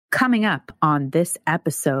Coming up on this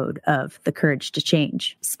episode of The Courage to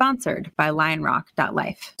Change, sponsored by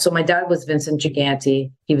lionrock.life. So my dad was Vincent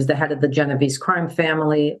Gigante. He was the head of the Genovese crime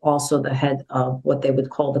family, also the head of what they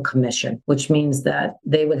would call the commission, which means that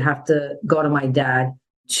they would have to go to my dad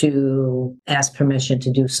to ask permission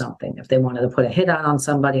to do something. If they wanted to put a hit out on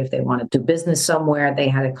somebody, if they wanted to do business somewhere, they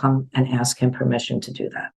had to come and ask him permission to do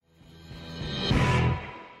that.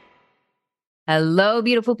 Hello,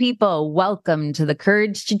 beautiful people. Welcome to the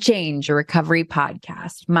Courage to Change, a recovery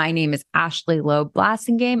podcast. My name is Ashley Loeb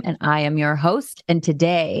Blassingame, and I am your host. And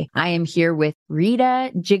today I am here with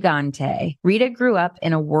Rita Gigante. Rita grew up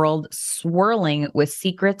in a world swirling with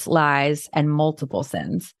secrets, lies, and multiple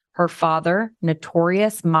sins. Her father,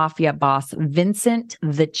 notorious Mafia boss Vincent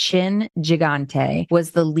 "The Chin" Gigante,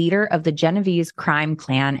 was the leader of the Genovese crime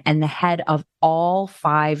clan and the head of all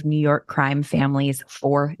 5 New York crime families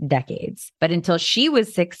for decades. But until she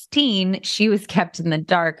was 16, she was kept in the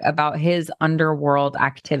dark about his underworld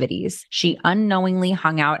activities. She unknowingly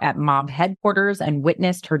hung out at mob headquarters and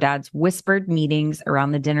witnessed her dad's whispered meetings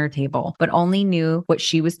around the dinner table, but only knew what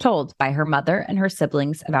she was told by her mother and her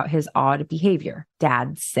siblings about his odd behavior.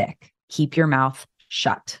 Dad's sick. Keep your mouth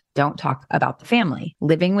shut. Don't talk about the family.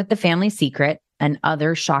 Living with the family secret and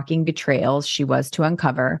other shocking betrayals she was to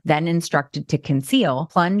uncover, then instructed to conceal,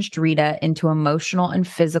 plunged Rita into emotional and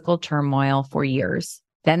physical turmoil for years.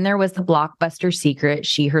 Then there was the blockbuster secret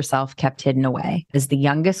she herself kept hidden away. As the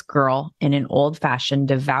youngest girl in an old-fashioned,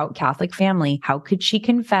 devout Catholic family, how could she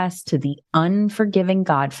confess to the unforgiving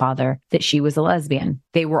godfather that she was a lesbian?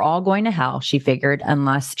 They were all going to hell, she figured,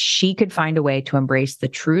 unless she could find a way to embrace the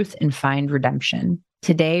truth and find redemption.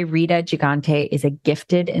 Today, Rita Gigante is a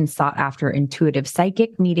gifted and sought-after intuitive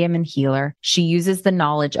psychic, medium, and healer. She uses the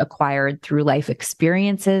knowledge acquired through life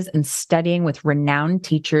experiences and studying with renowned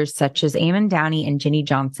teachers such as Eamon Downey and Ginny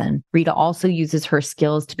Johnson. Rita also uses her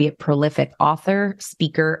skills to be a prolific author,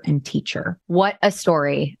 speaker, and teacher. What a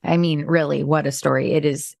story. I mean, really, what a story. It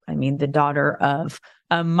is, the daughter of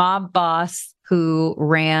a mob boss who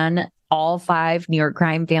ran all 5 New York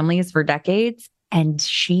crime families for decades. And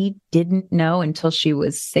she didn't know until she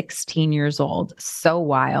was 16 years old. So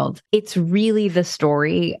wild. It's really the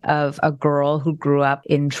story of a girl who grew up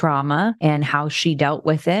in trauma and how she dealt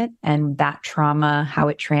with it. And that trauma, how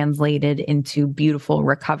it translated into beautiful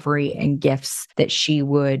recovery and gifts that she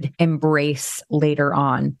would embrace later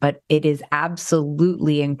on. But it is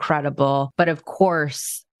absolutely incredible. But of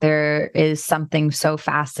course, there is something so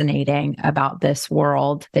fascinating about this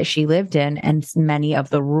world that she lived in and many of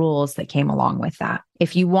the rules that came along with that.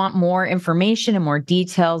 If you want more information and more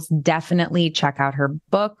details, definitely check out her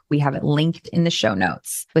book. We have it linked in the show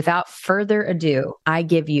notes. Without further ado, I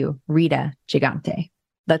give you Rita Gigante.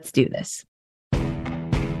 Let's do this.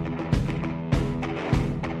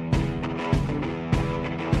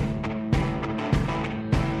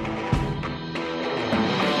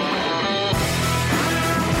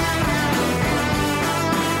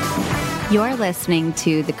 You're listening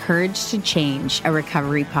to The Courage to Change, a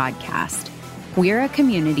recovery podcast. We're a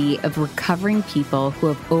community of recovering people who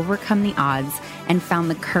have overcome the odds and found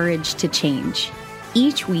the courage to change.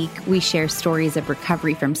 Each week, we share stories of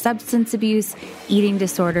recovery from substance abuse, eating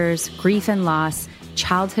disorders, grief and loss,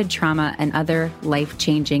 childhood trauma, and other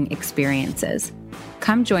life-changing experiences.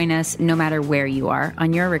 Come join us no matter where you are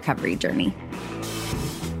on your recovery journey.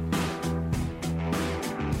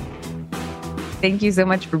 Thank you so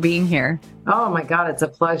much for being here. Oh my God, it's a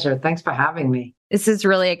pleasure. Thanks for having me. This is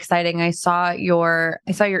really exciting. I saw your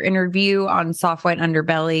interview on Soft White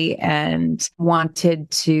Underbelly and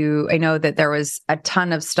I know that there was a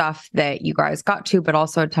ton of stuff that you guys got to, but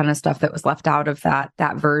also a ton of stuff that was left out of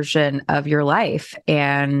that version of your life.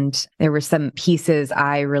 And there were some pieces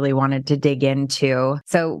I really wanted to dig into.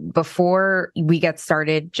 So before we get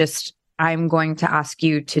started, I'm going to ask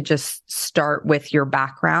you to just start with your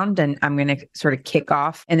background, and I'm going to sort of kick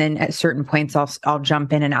off. And then at certain points, I'll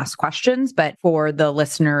jump in and ask questions. But for the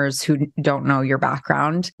listeners who don't know your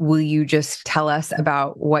background, will you just tell us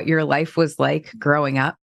about what your life was like growing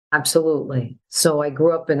up? Absolutely. So I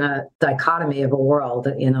grew up in a dichotomy of a world.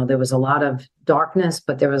 There was a lot of darkness,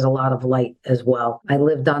 but there was a lot of light as well. I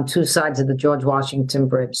lived on 2 sides of the George Washington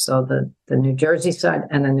Bridge, so the New Jersey side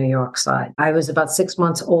and the New York side. I was about 6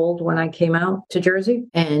 months old when I came out to Jersey,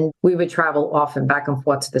 and we would travel often back and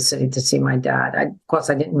forth to the city to see my dad. Of course,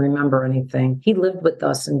 I didn't remember anything. He lived with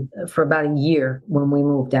us for about a year when we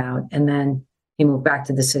moved out, and then he moved back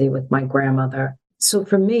to the city with my grandmother. So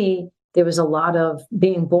for me, there was a lot of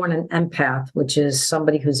being born an empath, which is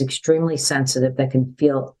somebody who's extremely sensitive that can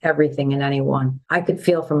feel everything in anyone. I could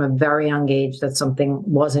feel from a very young age that something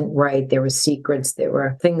wasn't right. There were secrets. There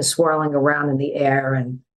were things swirling around in the air.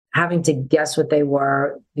 And having to guess what they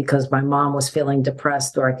were because my mom was feeling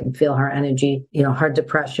depressed, or I can feel her energy, her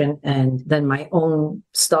depression. And then my own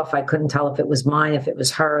stuff, I couldn't tell if it was mine, if it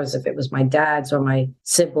was hers, if it was my dad's or my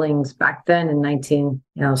siblings. Back then in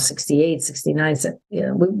 1968, 69,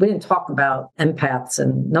 we didn't talk about empaths,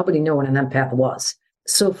 and nobody knew what an empath was.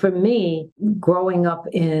 So for me, growing up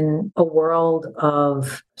in a world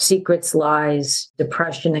of secrets, lies,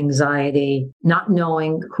 depression, anxiety, not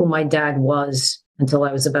knowing who my dad was until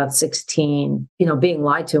I was about 16, being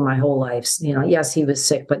lied to my whole life. Yes, he was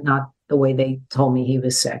sick, but not the way they told me he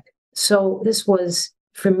was sick. So this was,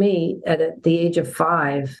 for me, at the age of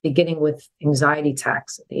 5, beginning with anxiety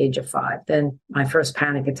attacks at the age of 5. Then my first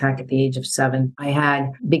panic attack at the age of 7. I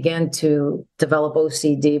began to develop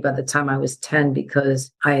OCD by the time I was 10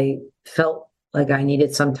 because I felt like I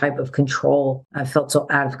needed some type of control. I felt so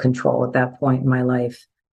out of control at that point in my life.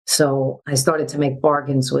 So I started to make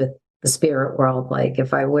bargains with the spirit world, like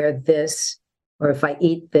if I wear this or if I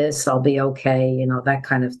eat this, I'll be okay, that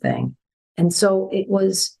kind of thing. And so it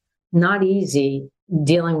was not easy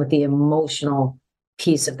dealing with the emotional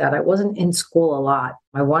piece of that. I wasn't in school a lot.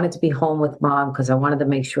 I wanted to be home with mom because I wanted to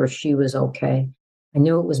make sure she was okay. I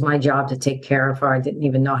knew it was my job to take care of her. I didn't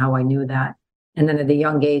even know how I knew that. And then at a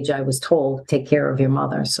young age, I was told, take care of your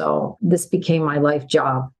mother. So this became my life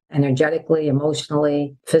job, energetically,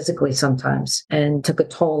 emotionally, physically sometimes, and took a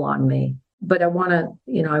toll on me. But I want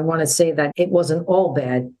to say that it wasn't all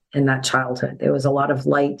bad in that childhood. There was a lot of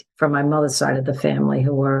light from my mother's side of the family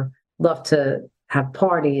who loved to have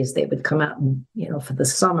parties. They would come out and, for the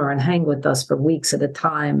summer and hang with us for weeks at a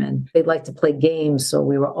time. And they'd like to play games. So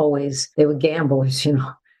they were gamblers,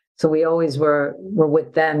 So we always were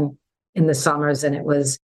with them in the summers. And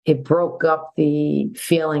it broke up the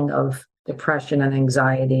feeling of depression and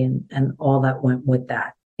anxiety and all that went with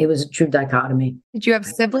that. It was a true dichotomy. Did you have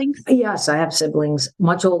siblings? Yes, I have siblings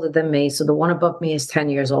much older than me. So the one above me is 10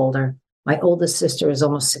 years older. My oldest sister is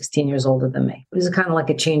almost 16 years older than me. It was kind of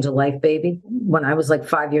like a change of life baby. When I was like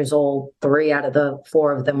 5 years old, 3 out of the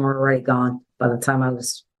 4 of them were already gone. By the time I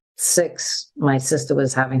was 6, my sister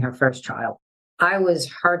was having her first child. I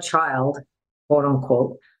was her child, quote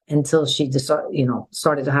unquote, until she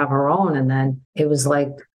started to have her own. And then it was like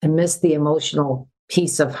I missed the emotional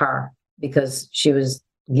piece of her because she was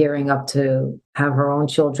gearing up to have her own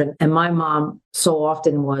children. And my mom so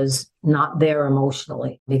often was not there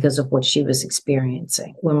emotionally because of what she was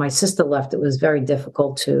experiencing. When my sister left, it was very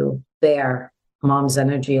difficult to bear mom's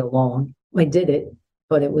energy alone. I did it,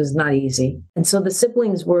 but it was not easy. And so the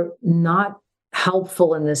siblings were not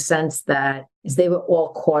helpful in the sense that they were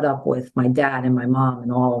all caught up with my dad and my mom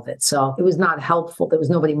and all of it. So it was not helpful. There was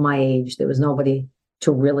nobody my age. There was nobody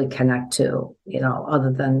to really connect to,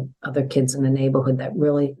 other than other kids in the neighborhood that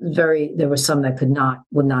really there were some that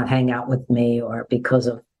would not hang out with me or because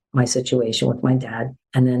of my situation with my dad.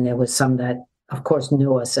 And then there was some that, of course,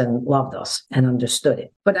 knew us and loved us and understood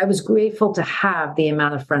it. But I was grateful to have the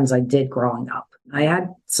amount of friends I did growing up. I had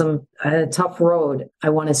a tough road, I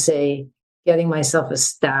want to say, getting myself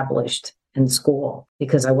established in school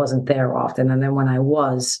because I wasn't there often. And then when I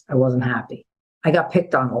wasn't happy. I got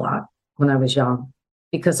picked on a lot when I was young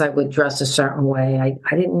because I would dress a certain way.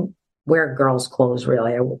 I didn't wear girls' clothes,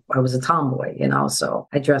 really. I was a tomboy, so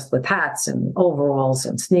I dressed with hats and overalls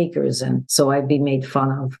and sneakers. And so I'd be made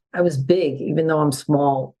fun of. I was big, even though I'm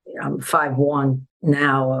small. I'm 5'1"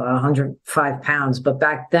 now, 105 pounds. But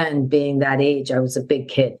back then, being that age, I was a big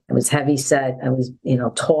kid. I was heavy set. I was,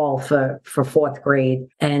 tall for 4th grade.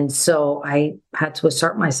 And so I had to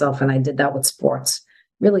assert myself. And I did that with sports.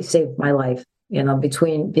 Really saved my life.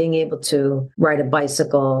 Between being able to ride a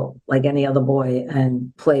bicycle like any other boy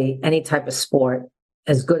and play any type of sport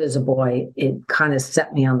as good as a boy, it kind of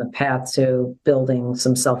set me on the path to building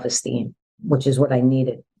some self-esteem, which is what I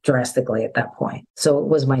needed drastically at that point. So it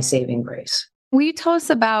was my saving grace. Will you tell us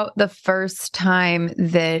about the first time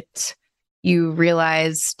that you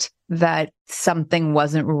realized that something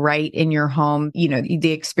wasn't right in your home?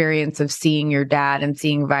 The experience of seeing your dad and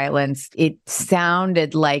seeing violence, it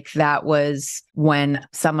sounded like that was when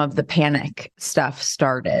some of the panic stuff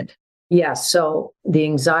started. Yeah, so the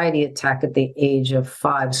anxiety attack at the age of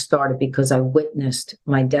 5 started because I witnessed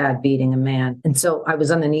my dad beating a man. And so I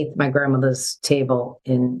was underneath my grandmother's table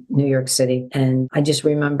in New York City. And I just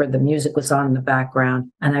remember the music was on in the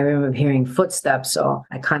background. And I remember hearing footsteps. So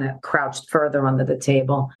I kind of crouched further under the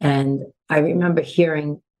table. And I remember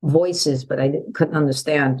hearing voices, but I couldn't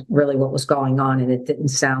understand really what was going on. And it didn't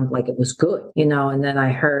sound like it was good, and then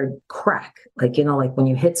I heard crack, like when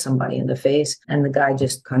you hit somebody in the face, and the guy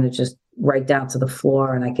just right down to the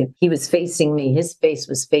floor. And he was facing me. His face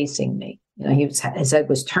was facing me. His head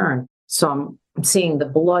was turned. So I'm I'm seeing the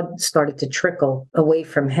blood started to trickle away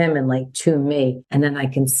from him and like to me. And then I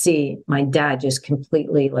can see my dad just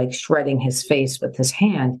completely like shredding his face with his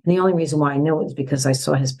hand. And the only reason why I knew it was because I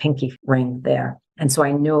saw his pinky ring there. And so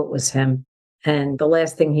I knew it was him. And the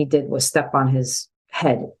last thing he did was step on his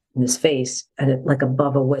head in his face at it like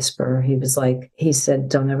above a whisper. He said,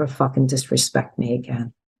 don't ever fucking disrespect me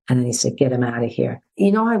again. And then he said, get him out of here.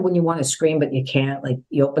 You know how when you want to scream, but you can't, like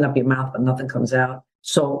you open up your mouth, but nothing comes out.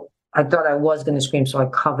 So I thought I was going to scream, so I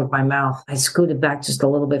covered my mouth. I scooted back just a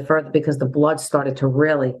little bit further because the blood started to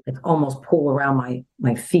really like almost pool around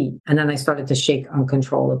my feet. And then I started to shake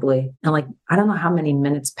uncontrollably. And like, I don't know how many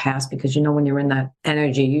minutes passed because, you know, when you're in that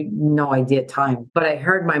energy, you no idea time. But I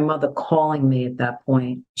heard my mother calling me at that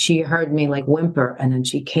point. She heard me like whimper, and then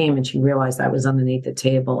she came and she realized I was underneath the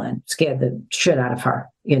table and scared the shit out of her.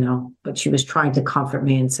 You know, but she was trying to comfort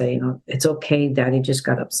me and say, you know, it's okay. Daddy just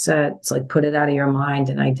got upset. It's like, put it out of your mind.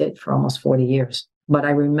 And I did for almost 40 years. But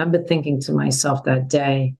I remember thinking to myself that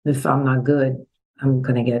day, if I'm not good, I'm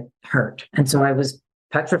going to get hurt. And so I was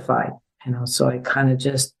petrified, you know, so I kind of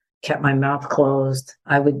just kept my mouth closed.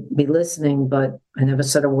 I would be listening, but I never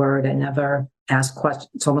said a word. I never asked questions.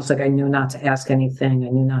 It's almost like I knew not to ask anything. I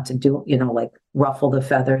knew not to do, you know, like ruffle the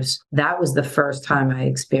feathers. That was the first time I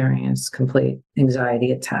experienced complete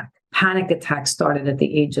anxiety attack. Panic attack started at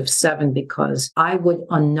the age of 7 because I would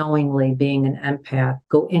unknowingly, being an empath,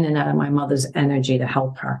 go in and out of my mother's energy to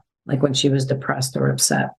help her. Like when she was depressed or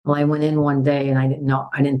upset. Well, I went in one day and I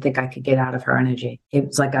didn't think I could get out of her energy. It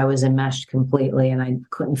was like I was enmeshed completely and I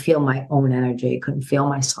couldn't feel my own energy. I couldn't feel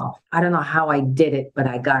myself. I don't know how I did it, but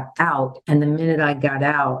I got out. And the minute I got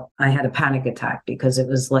out, I had a panic attack because it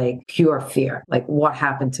was like pure fear. Like what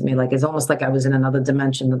happened to me? Like it's almost like I was in another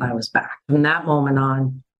dimension that I was back. From that moment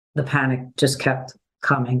on, the panic just kept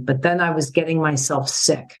coming. But then I was getting myself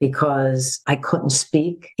sick because I couldn't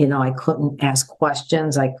speak. You know, I couldn't ask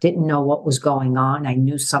questions. I didn't know what was going on. I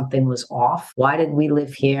knew something was off. Why did we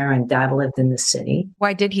live here and Dad lived in the city?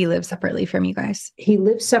 Why did he live separately from you guys? He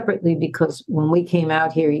lived separately because when we came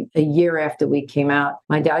out here, a year after we came out,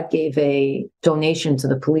 my dad gave a donation to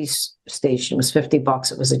the police station. It was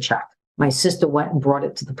 $50. It was a check. My sister went and brought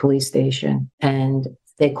it to the police station and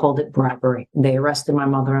they called it bribery. They arrested my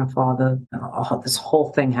mother and father. This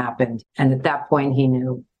whole thing happened. And at that point, he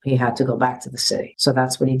knew he had to go back to the city. So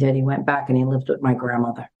that's what he did. He went back and he lived with my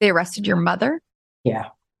grandmother. They arrested your mother? Yeah.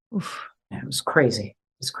 Oof. Yeah, it was crazy.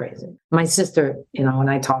 It was crazy. My sister, you know, when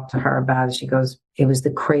I talked to her about it, she goes, it was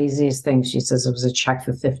the craziest thing. She says it was a check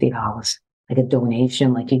for $50. Like a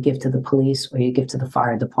donation, like you give to the police or you give to the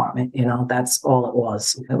fire department, you know, that's all it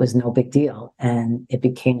was. It was no big deal. And it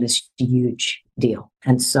became this huge deal.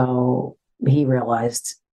 And so he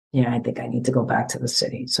realized, yeah, I think I need to go back to the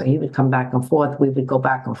city. So he would come back and forth. We would go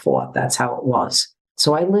back and forth. That's how it was.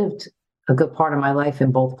 So I lived a good part of my life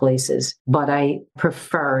in both places, but I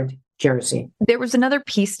preferred Jersey. There was another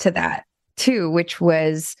piece to that too, which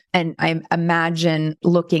was, and I imagine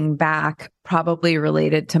looking back, probably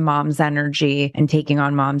related to mom's energy and taking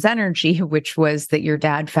on mom's energy, which was that your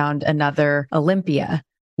dad found another Olympia.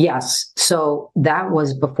 Yes. So that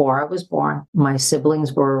was before I was born. My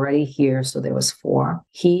siblings were already here. So there was 4.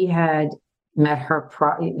 He had met her,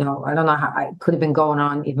 I don't know how, it could have been going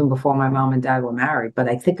on even before my mom and dad were married, but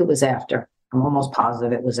I think it was after. I'm almost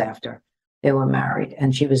positive it was after they were married.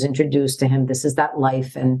 And she was introduced to him. This is that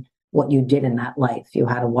life and what you did in that life. You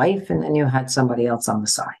had a wife and then you had somebody else on the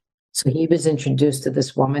side. So he was introduced to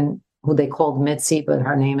this woman who they called Mitzi, but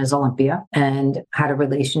her name is Olympia, and had a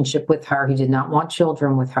relationship with her. He did not want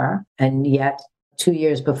children with her. And yet 2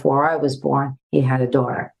 years before I was born, he had a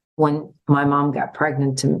daughter. When my mom got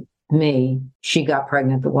pregnant to me, she got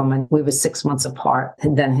pregnant, the woman. We were 6 months apart,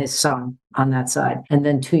 and then his son on that side. And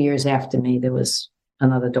then 2 years after me, there was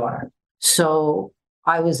another daughter. So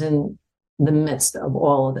I was in the midst of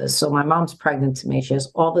all of this. So my mom's pregnant to me. She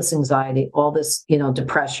has all this anxiety, all this,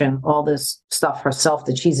 depression, all this stuff herself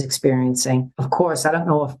that she's experiencing. Of course, I don't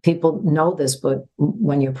know if people know this, but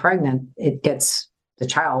when you're pregnant, the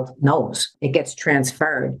child knows, it gets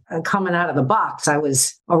transferred. Coming out of the box, I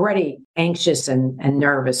was already anxious and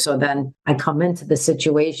nervous. So then I come into the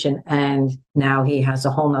situation and now he has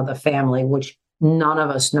a whole nother family, which none of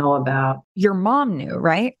us know about. Your mom knew,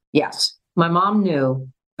 right? Yes. My mom knew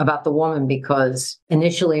about the woman because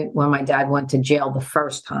initially when my dad went to jail the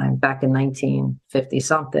first time back in 1950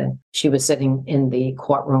 something, she was sitting in the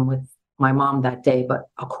courtroom with my mom that day, but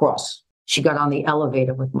across. She got on the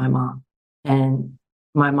elevator with my mom, and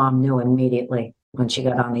my mom knew immediately when she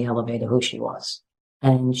got on the elevator who she was.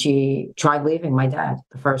 And she tried leaving my dad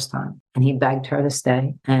the first time, and he begged her to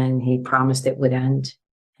stay, and he promised it would end.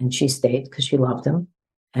 And she stayed because she loved him.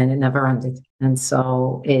 and it never ended. And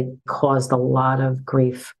so it caused a lot of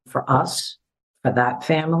grief for us, for that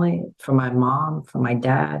family, for my mom, for my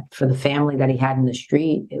dad, for the family that he had in the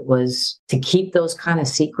street. It was to keep those kind of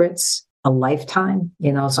secrets a lifetime,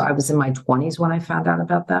 so I was in my 20s when I found out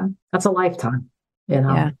about them. That's a lifetime,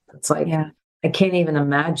 Yeah. It's like, I can't even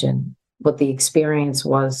imagine what the experience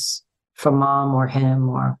was for mom or him,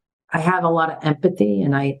 or I have a lot of empathy,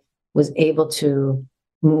 and I was able to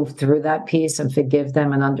move through that piece and forgive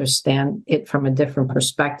them and understand it from a different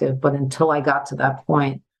perspective. But until I got to that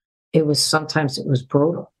point, sometimes it was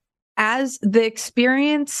brutal. As the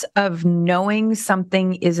experience of knowing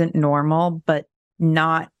something isn't normal, but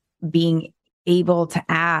not being able to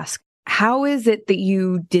ask, how is it that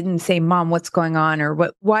you didn't say, Mom, what's going on? Or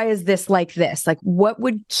why is this like this? Like, what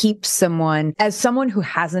would keep someone, as someone who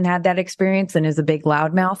hasn't had that experience and is a big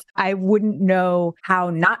loudmouth, I wouldn't know how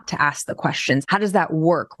not to ask the questions. How does that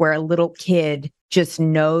work where a little kid just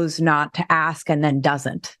knows not to ask and then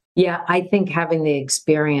doesn't? Yeah, I think having the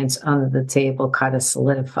experience under the table kind of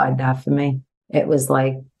solidified that for me. It was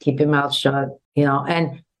like, keep your mouth shut,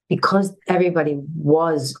 and because everybody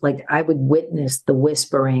was like, I would witness the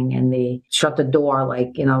whispering and the shut the door, like,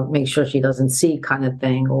 make sure she doesn't see kind of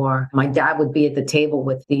thing. Or my dad would be at the table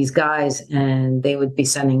with these guys and they would be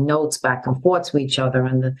sending notes back and forth to each other,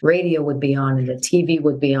 and the radio would be on and the TV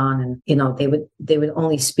would be on. And, they would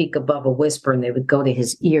only speak above a whisper, and they would go to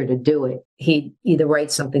his ear to do it. He'd either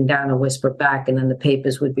write something down or whisper back, and then the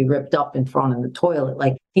papers would be ripped up and thrown in the toilet.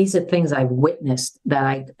 Like, these are things I've witnessed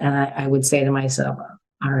that I would say to myself,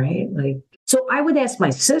 all right. So I would ask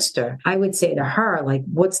my sister, I would say to her, like,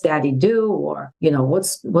 what's daddy do? Or,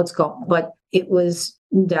 what's going, but it was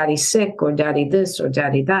daddy sick or daddy this or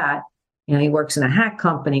daddy that. He works in a hat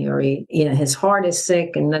company, or his heart is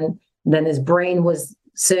sick. And then his brain was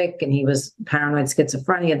sick and he was paranoid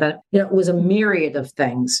schizophrenia. That, it was a myriad of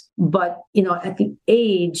things. But, at the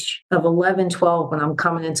age of 11, 12, when I'm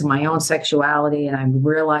coming into my own sexuality and I'm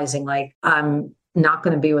realizing like, I'm not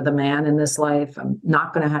going to be with a man in this life. I'm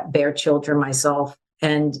not going to bear children myself.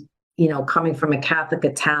 And, coming from a Catholic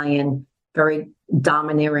Italian, very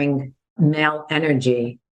domineering male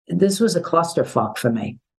energy, this was a clusterfuck for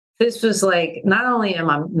me. This was like, not only am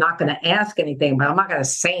I not going to ask anything, but I'm not going to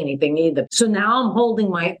say anything either. So now I'm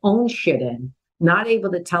holding my own shit in, not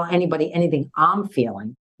able to tell anybody anything I'm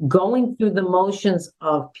feeling, going through the motions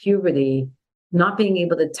of puberty, not being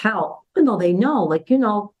able to tell, even though they know, like,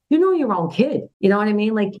 your own kid. You know what I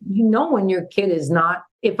mean? Like, when your kid is not,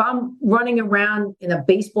 if I'm running around in a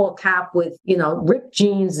baseball cap with, ripped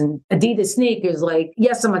jeans and Adidas sneakers, like,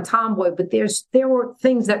 yes, I'm a tomboy, but there were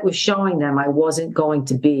things that were showing them I wasn't going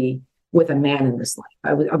to be with a man in this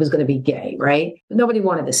life. I was going to be gay, right? But nobody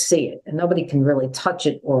wanted to see it, and nobody can really touch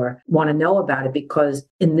it or want to know about it, because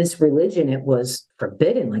in this religion, it was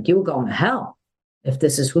forbidden. Like, you were going to hell if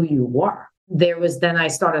this is who you were. Then I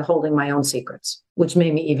started holding my own secrets, which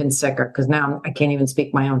made me even sicker, because now I can't even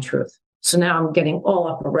speak my own truth. So now I'm getting all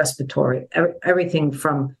upper respiratory, everything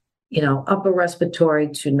from, upper respiratory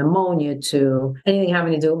to pneumonia to anything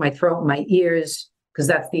having to do with my throat, my ears, because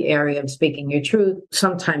that's the area of speaking your truth.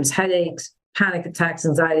 Sometimes headaches, panic attacks,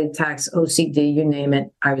 anxiety attacks, OCD, you name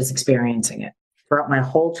it. I was experiencing it throughout my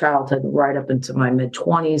whole childhood, right up into my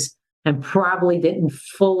mid-20s, and probably didn't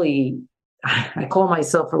fully, I call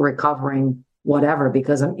myself a recovering whatever,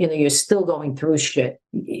 because you're still going through shit.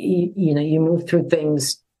 You move through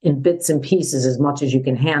things in bits and pieces as much as you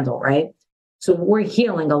can handle, right? So we're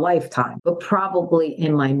healing a lifetime, but probably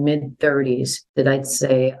in my mid-30s that I'd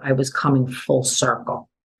say I was coming full circle.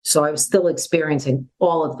 So I was still experiencing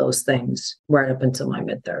all of those things right up until my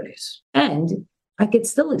mid-30s. And I could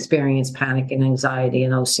still experience panic and anxiety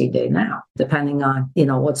and OCD now, depending on,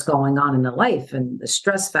 what's going on in the life and the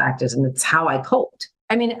stress factors, and it's how I coped.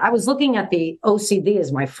 I mean, I was looking at the OCD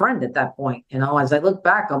as my friend at that point. As I look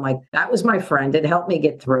back, I'm like, that was my friend. It helped me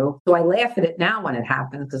get through. So I laugh at it now when it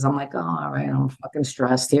happens, because I'm like, oh, all right, I'm fucking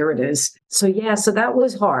stressed. Here it is. So yeah, so that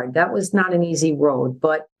was hard. That was not an easy road.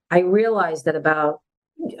 But I realized that about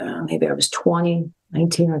maybe I was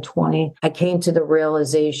 19 or 20, I came to the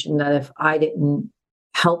realization that if I didn't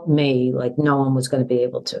help me, like, no one was going to be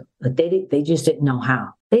able to. Like, they just didn't know how.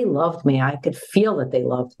 They loved me. I could feel that they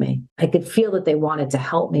loved me. I could feel that they wanted to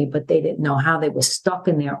help me, but they didn't know how. They were stuck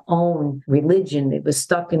in their own religion. They were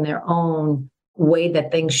stuck in their own way that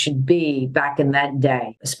things should be back in that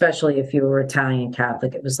day, especially if you were Italian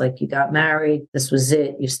Catholic. It was like, you got married, this was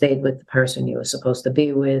it. You stayed with the person you were supposed to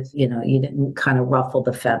be with. You didn't kind of ruffle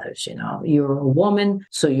the feathers. You were a woman,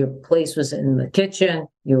 so your place was in the kitchen.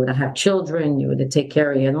 You were to have children. You were to take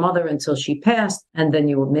care of your mother until she passed. And then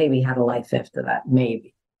you maybe had a life after that,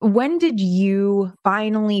 maybe. When did you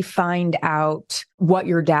finally find out what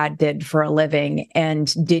your dad did for a living?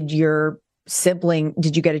 And did you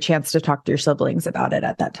get a chance to talk to your siblings about it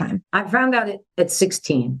at that time? I found out at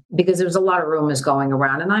 16 because there was a lot of rumors going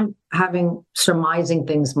around, and I'm surmising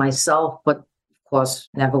things myself, but of course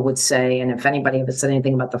never would say. And if anybody ever said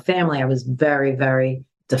anything about the family, I was very, very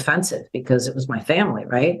defensive because it was my family,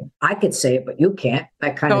 right? I could say it, but you can't,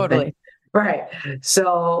 that kind of thing. Right.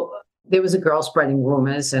 So there was a girl spreading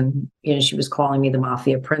rumors, and she was calling me the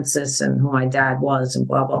Mafia princess and who my dad was and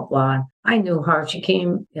blah, blah, blah. I knew her. She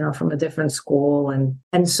came, from a different school.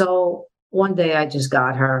 And so one day I just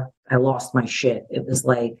got her. I lost my shit. It was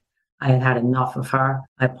like I had had enough of her.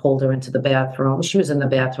 I pulled her into the bathroom. She was in the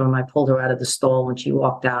bathroom. I pulled her out of the stall. When she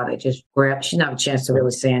walked out, I just grabbed, she didn't have a chance to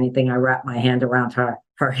really say anything. I wrapped my hand around her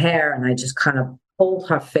hair, and I just kind of pulled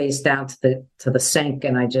her face down to the sink,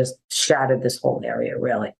 and I just shattered this whole area,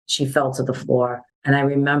 really. She fell to the floor. And I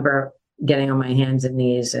remember getting on my hands and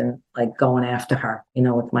knees and like going after her,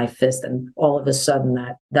 with my fist. And all of a sudden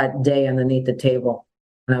that day underneath the table,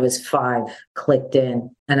 when I was 5, clicked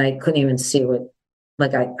in, and I couldn't even see what,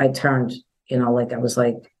 like I turned, like I was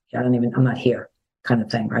like, I'm not here kind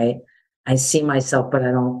of thing, right? I see myself, but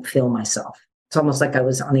I don't feel myself. It's almost like I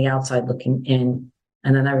was on the outside looking in.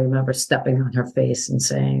 And then I remember stepping on her face and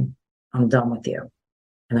saying, I'm done with you.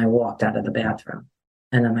 And I walked out of the bathroom,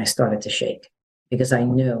 and then I started to shake because I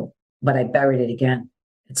knew, but I buried it again.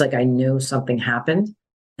 It's like I knew something happened,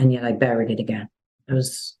 and yet I buried it again. I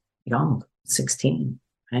was young, 16,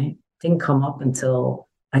 right? Didn't come up until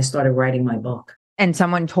I started writing my book. And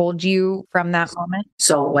someone told you from that moment?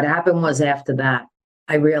 So what happened was, after that,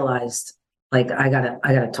 I realized, like, I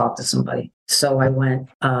gotta talk to somebody. So I went,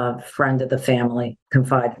 a friend of the family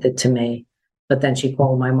confided it to me, but then she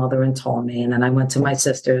called my mother and told me. And then I went to my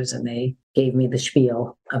sisters, and they gave me the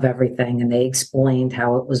spiel of everything. And they explained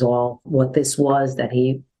how it was all, what this was, that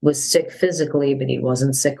he was sick physically, but he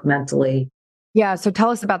wasn't sick mentally. Yeah. So tell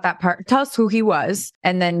us about that part. Tell us who he was,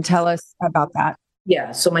 and then tell us about that.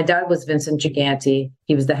 Yeah. So my dad was Vincent Gigante.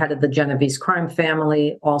 He was the head of the Genovese crime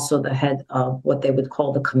family, also the head of what they would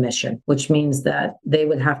call the commission, which means that they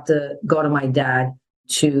would have to go to my dad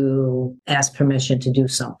to ask permission to do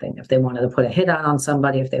something. If they wanted to put a hit out on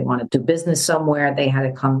somebody, if they wanted to do business somewhere, they had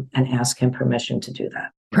to come and ask him permission to do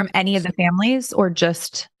that. From any of the families, or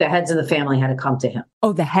just? The heads of the family had to come to him.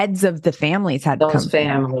 Oh, the heads of the families had to come. Those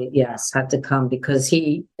family, yes, had to come because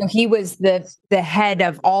he was the head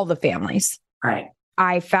of all the families. Right.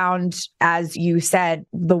 I found, as you said,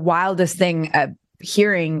 the wildest thing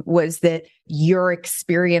hearing was that your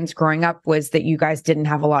experience growing up was that you guys didn't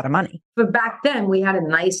have a lot of money. But back then we had a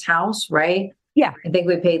nice house, right? Yeah. I think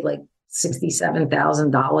we paid like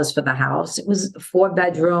 $67,000 for the house. It was a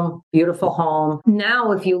 4-bedroom, beautiful home.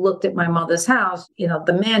 Now, if you looked at my mother's house,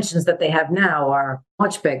 the mansions that they have now are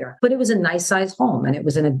much bigger, but it was a nice sized home, and it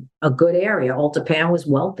was in a good area. Old Japan was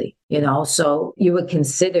wealthy, so you were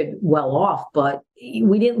considered well off, but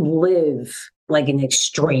we didn't live like in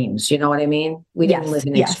extremes. You know what I mean? We didn't live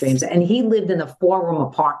in extremes. And he lived in a 4-room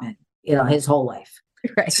apartment, his whole life.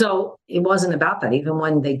 Right. So it wasn't about that. Even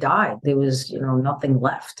when they died, there was, nothing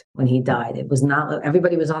left when he died. It was not,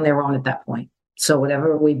 everybody was on their own at that point. So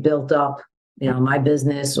whatever we built up, my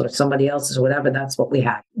business or somebody else's or whatever, that's what we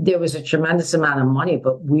had. There was a tremendous amount of money,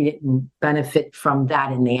 but we didn't benefit from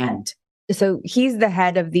that in the end. So he's the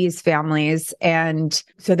head of these families. And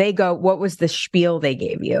so they go, what was the spiel they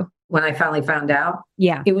gave you? When I finally found out,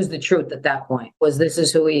 yeah, it was the truth at that point, was this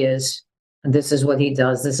is who he is. This is what he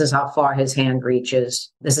does. This is how far his hand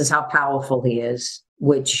reaches. This is how powerful he is,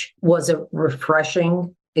 which was a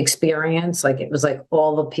refreshing experience. Like, it was like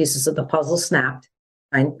all the pieces of the puzzle snapped.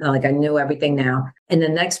 I knew everything now. In the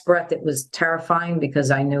next breath, it was terrifying because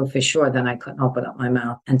I knew for sure then I couldn't open up my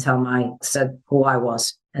mouth until I said who I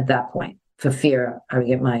was at that point. For fear I would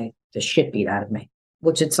get the shit beat out of me,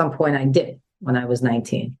 which at some point I did when I was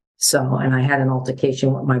 19. So, and I had an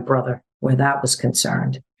altercation with my brother where that was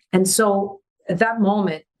concerned. And so at that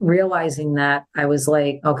moment, realizing that, I was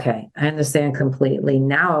like, okay, I understand completely.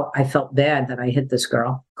 Now I felt bad that I hit this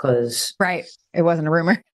girl because... Right. It wasn't a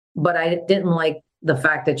rumor. But I didn't like the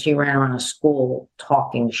fact that she ran around a school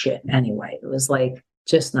talking shit anyway. It was like,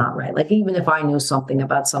 just not right. Like, even if I knew something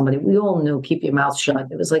about somebody, we all knew, keep your mouth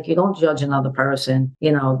shut. It was like, you don't judge another person.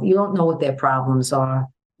 You don't know what their problems are,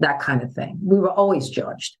 that kind of thing. We were always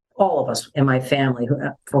judged. All of us in my family,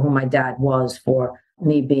 for whom my dad was, for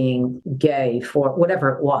me being gay, for whatever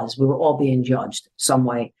it was, we were all being judged some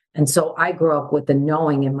way. And so I grew up with the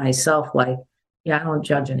knowing in myself, like, yeah, I don't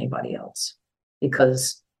judge anybody else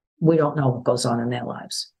because we don't know what goes on in their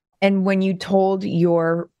lives. And when you told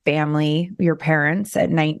your family, your parents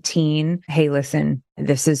at 19, hey, listen,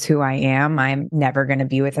 this is who I am. I'm never going to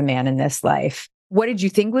be with a man in this life. What did you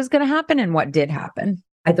think was going to happen and what did happen?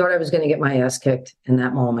 I thought I was going to get my ass kicked in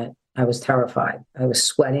that moment. I was terrified. I was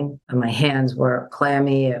sweating and my hands were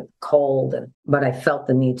clammy and cold, but I felt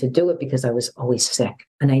the need to do it because I was always sick.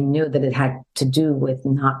 And I knew that it had to do with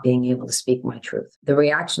not being able to speak my truth. The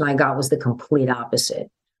reaction I got was the complete opposite,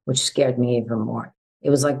 which scared me even more. It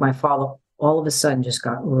was like my father all of a sudden just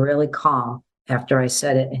got really calm after I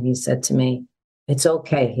said it. And he said to me, it's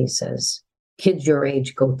okay, he says. Kids your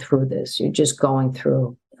age go through this. You're just going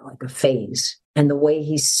through like a phase. And the way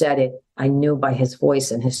he said it, I knew by his voice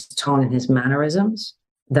and his tone and his mannerisms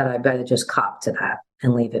that I better just cop to that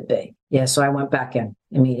and leave it be. Yeah, so I went back in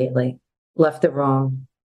immediately, left the room,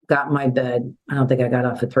 got in my bed. I don't think I got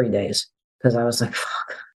up for 3 days because I was like,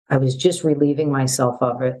 fuck. I was just relieving myself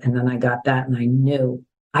of it. And then I got that and I knew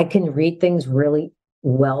I can read things really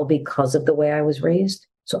well because of the way I was raised.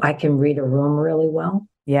 So I can read a room really well.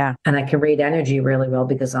 Yeah. And I can read energy really well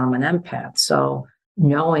because I'm an empath. So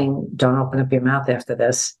knowing don't open up your mouth after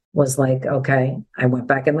this was like, okay, I went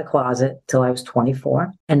back in the closet till I was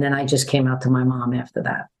 24. And then I just came out to my mom after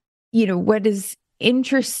that. You know, what is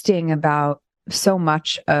interesting about so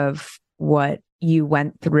much of what you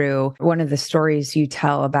went through, one of the stories you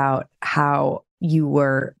tell about how you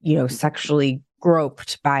were, sexually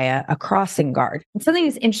groped by a crossing guard. And something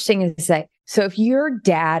that's interesting is that, so if your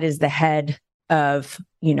dad is the head of,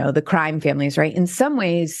 the crime families, right? In some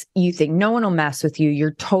ways, you think no one will mess with you.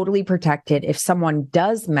 You're totally protected. If someone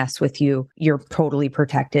does mess with you, you're totally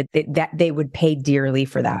protected. That they would pay dearly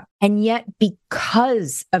for that. And yet,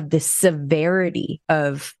 because of the severity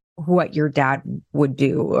of what your dad would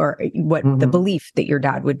do or what the belief that your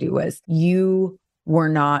dad would do was, you were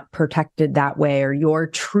not protected that way, or your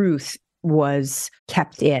truth was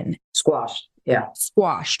kept in. Squashed. Yeah.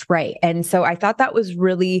 Squashed. Right. And so I thought that was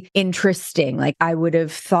really interesting. Like I would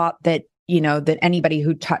have thought that, that anybody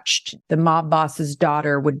who touched the mob boss's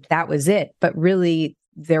daughter that was it. But really,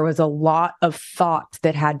 there was a lot of thought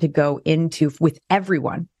that had to go into, with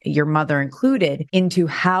everyone, your mother included, into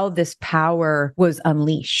how this power was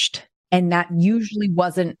unleashed. And that usually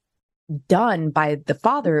wasn't done by the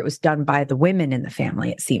father. It was done by the women in the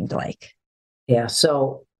family, it seemed like. Yeah.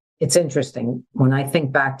 So it's interesting. When I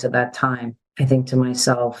think back to that time, I think to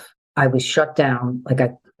myself, I was shut down. Like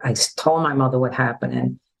I told my mother what happened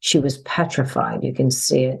and she was petrified. You can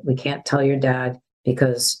see it. We can't tell your dad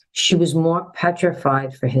because she was more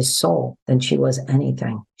petrified for his soul than she was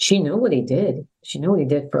anything. She knew what he did. She knew what he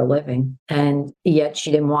did for a living. And yet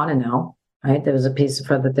she didn't want to know, right? There was a piece of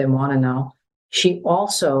her that didn't want to know. She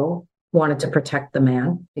also wanted to protect the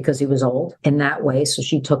man because he was old in that way. So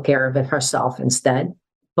she took care of it herself instead.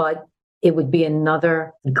 But it would be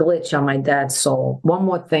another glitch on my dad's soul. One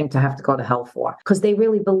more thing to have to go to hell for, because they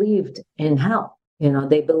really believed in hell.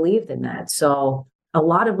 They believed in that. So a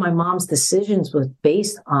lot of my mom's decisions was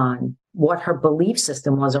based on what her belief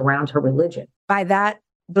system was around her religion. By that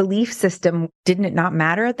belief system, didn't it not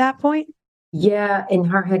matter at that point? Yeah, in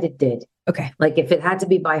her head it did. Okay. Like if it had to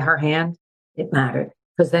be by her hand, it mattered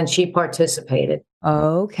because then she participated.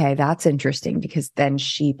 Okay, that's interesting because then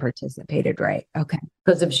she participated, right? Okay.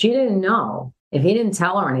 Because if she didn't know, if he didn't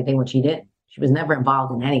tell her anything, which he didn't, she was never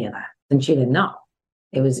involved in any of that, then she didn't know.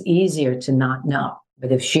 It was easier to not know.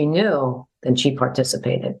 But if she knew, then she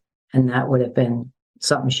participated. And that would have been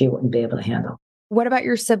something she wouldn't be able to handle. What about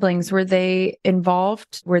your siblings? Were they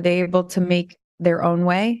involved? Were they able to make their own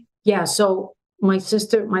way? Yeah. So my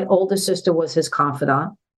older sister was his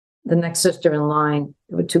confidant. The next sister in line,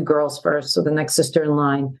 there were 2 girls first. So the next sister in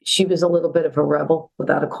line, she was a little bit of a rebel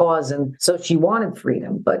without a cause. And so she wanted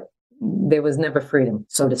freedom, but there was never freedom,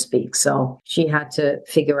 so to speak. So she had to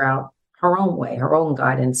figure out her own way, her own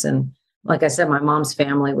guidance. And like I said, my mom's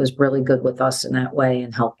family was really good with us in that way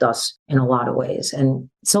and helped us in a lot of ways. And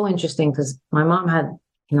it's so interesting because my mom had,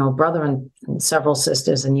 a brother and several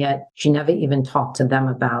sisters, and yet she never even talked to them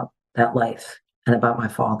about that life and about my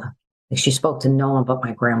father. She spoke to no one but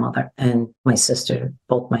my grandmother and my sister,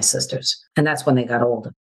 both my sisters. And that's when they got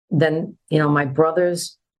older. Then, my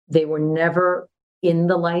brothers, they were never in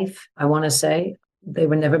the life, I want to say. They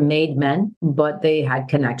were never made men, but they had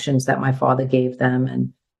connections that my father gave them.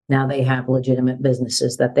 And now they have legitimate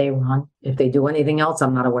businesses that they run. If they do anything else,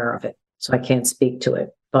 I'm not aware of it. So I can't speak to it.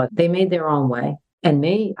 But they made their own way. And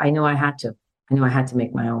me, I knew I had to. I knew I had to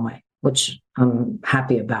make my own way, which I'm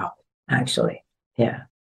happy about, actually. Yeah.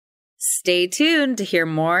 Stay tuned to hear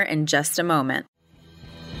more in just a moment.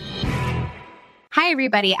 Hi,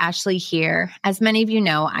 everybody. Ashley here. As many of you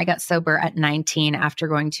know, I got sober at 19 after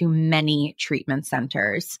going to many treatment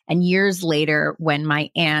centers. And years later, when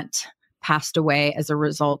my aunt passed away as a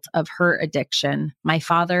result of her addiction, my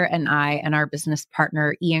father and I and our business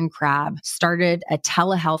partner, Ian Crabb, started a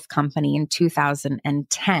telehealth company in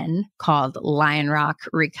 2010 called Lion Rock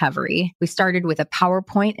Recovery. We started with a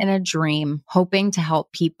PowerPoint and a dream, hoping to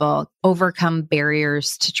help people overcome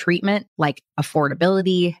barriers to treatment like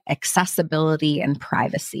affordability, accessibility, and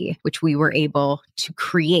privacy, which we were able to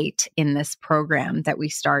create in this program that we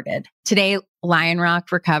started. Today, Lion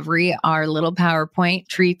Rock Recovery, our little PowerPoint,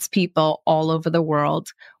 treats people all over the world.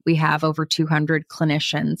 We have over 200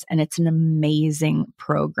 clinicians, and it's an amazing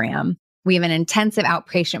program. We have an intensive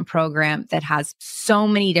outpatient program that has so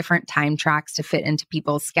many different time tracks to fit into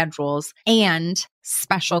people's schedules and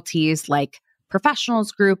specialties like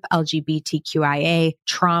professionals group, LGBTQIA,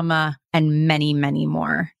 trauma, and many, many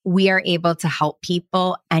more. We are able to help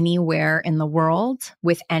people anywhere in the world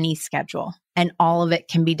with any schedule, and all of it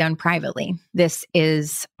can be done privately. This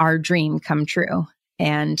is our dream come true.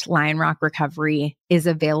 And Lion Rock Recovery is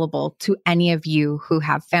available to any of you who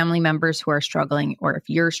have family members who are struggling, or if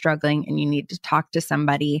you're struggling and you need to talk to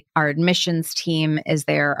somebody. Our admissions team is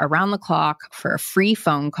there around the clock for a free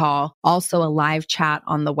phone call, also a live chat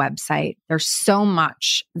on the website. There's so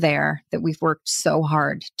much there that we've worked so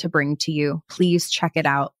hard to bring to you. Please check it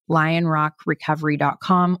out,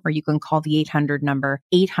 lionrockrecovery.com, or you can call the 800 number,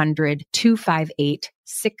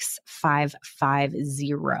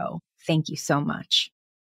 800-258-6550. Thank you so much.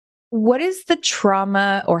 What is the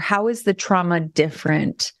trauma, or how is the trauma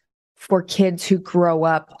different for kids who grow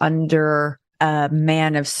up under a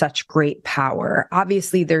man of such great power?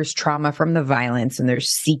 Obviously, there's trauma from the violence and there's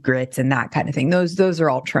secrets and that kind of thing. Those are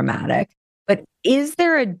all traumatic. But is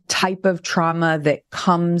there a type of trauma that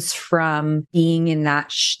comes from being in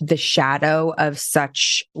that the shadow of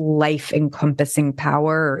such life-encompassing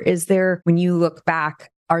power? Or is there, when you look back,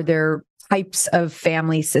 are there types of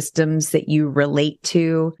family systems that you relate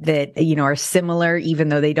to that, are similar, even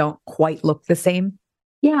though they don't quite look the same?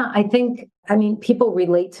 Yeah, people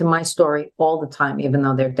relate to my story all the time, even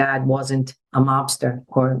though their dad wasn't a mobster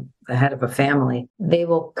or the head of a family. They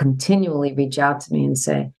will continually reach out to me and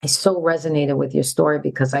say, I so resonated with your story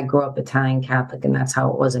because I grew up Italian Catholic, and that's how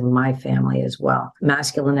it was in my family as well.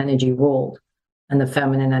 Masculine energy ruled and the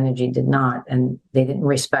feminine energy did not, and they didn't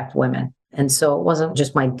respect women. And so it wasn't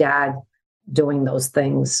just my dad doing those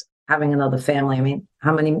things, having another family.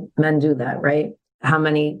 How many men do that, right? How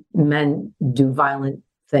many men do violent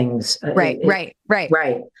things? Right.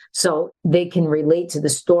 So they can relate to the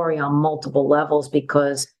story on multiple levels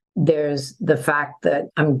because there's the fact that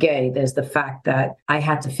I'm gay. There's the fact that I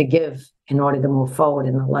had to forgive in order to move forward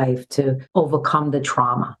in the life, to overcome the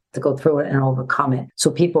trauma, to go through it and overcome it. So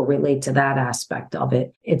people relate to that aspect of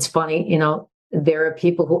it. It's funny, there are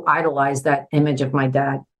people who idolize that image of my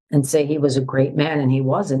dad and say he was a great man, and he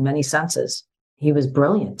was in many senses. He was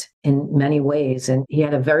brilliant in many ways, and he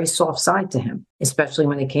had a very soft side to him, especially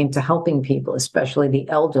when it came to helping people, especially the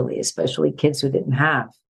elderly, especially kids who didn't have.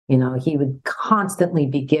 He would constantly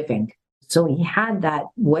be giving. So he had that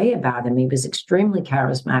way about him. He was extremely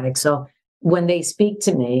charismatic. So when they speak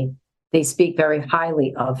to me, they speak very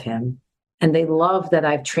highly of him, and they love that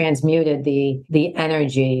I've transmuted the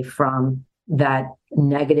energy from that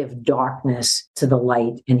negative darkness to the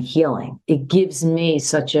light and healing. It gives me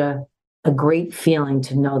such a great feeling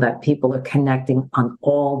to know that people are connecting on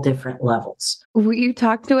all different levels. Will you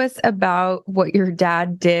talk to us about what your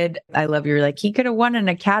dad did? I love you're like, he could have won an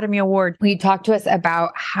Academy Award. Will you talk to us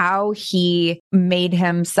about how he made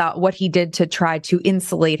himself, what he did to try to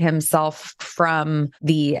insulate himself from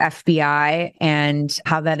the FBI and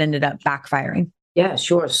how that ended up backfiring? Yeah,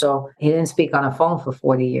 sure. So he didn't speak on a phone for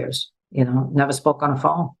 40 years. Never spoke on a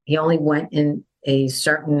phone. He only went in a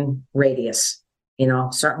certain radius,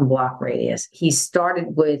 certain block radius. He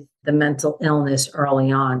started with the mental illness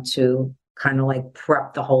early on to kind of like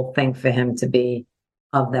prep the whole thing for him to be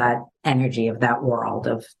of that energy, of that world,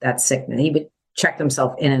 of that sickness. He would check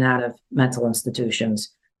himself in and out of mental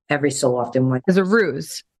institutions every so often. As a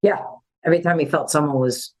ruse. Yeah. Every time he felt someone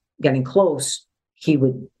was getting close, he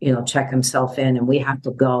would, check himself in, and we have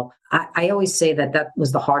to go. I always say that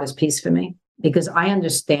was the hardest piece for me because I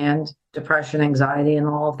understand depression, anxiety, and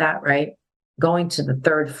all of that, right? Going to the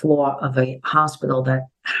third floor of a hospital that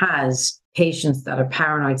has patients that are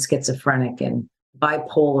paranoid, schizophrenic, and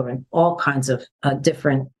bipolar, and all kinds of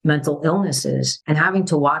different mental illnesses, and having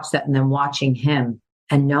to watch that and then watching him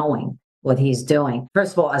and knowing what he's doing.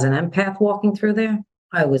 First of all, as an empath walking through there,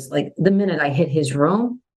 I was like, the minute I hit his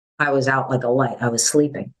room, I was out like a light. I was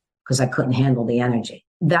sleeping because I couldn't handle the energy.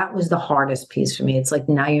 that was the hardest piece for me. It's like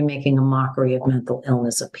now you're making a mockery of mental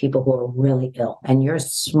illness, of people who are really ill, and you're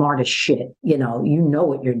smart as shit. You know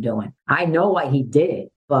what you're doing. I know why he did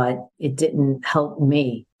it, but it didn't help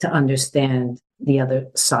me to understand the other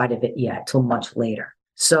side of it yet till much later.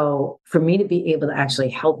 So for me to be able to actually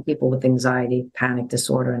help people with anxiety, panic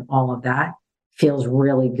disorder, and all of that feels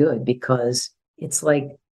really good, because it's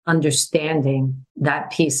like understanding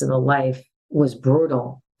that piece of the life was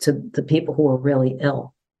brutal to the people who are really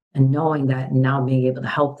ill, and knowing that and now being able to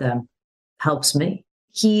help them helps me.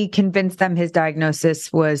 He convinced them his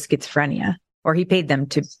diagnosis was schizophrenia, or he paid them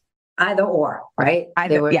to. Either or, right?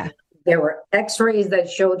 There were x-rays that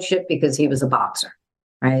showed shit because he was a boxer,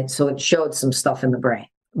 right? So it showed some stuff in the brain.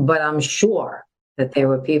 But I'm sure that there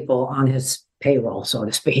were people on his payroll, so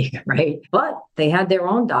to speak, right? But they had their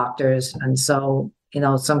own doctors. And so,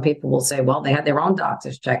 some people will say, well, they had their own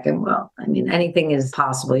doctors check him. Well, I mean, anything is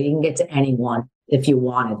possible. You can get to anyone if you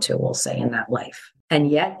wanted to, we'll say, in that life. And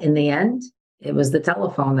yet, in the end, it was the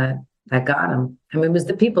telephone that got him. I mean, it was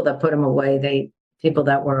the people that put him away. People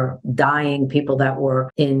that were dying, people that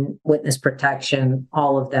were in witness protection,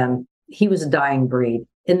 all of them. He was a dying breed.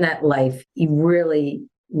 In that life, he really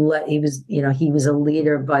he was a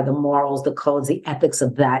leader by the morals, the codes, the ethics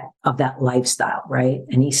of that lifestyle, right?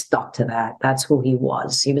 And he stuck to that. That's who he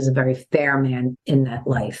was. He was a very fair man in that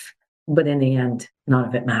life. But in the end, none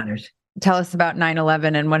of it mattered. Tell us about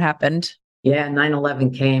 9/11 and what happened. Yeah,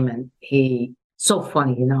 9/11 came, and so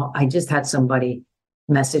funny, I just had somebody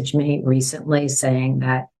message me recently saying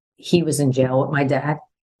that he was in jail with my dad.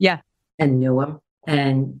 Yeah. And knew him.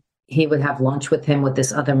 And he would have lunch with him with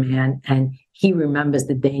this other man. And he remembers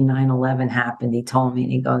the day 9/11 happened. He told me,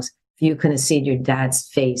 and he goes, if you could have seen your dad's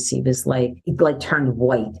face, he was he turned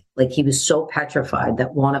white. Like he was so petrified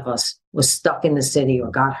that one of us was stuck in the city or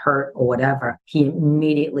got hurt or whatever. He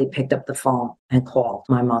immediately picked up the phone and called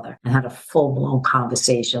my mother and had a full-blown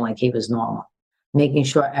conversation like he was normal, making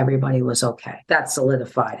sure everybody was okay. That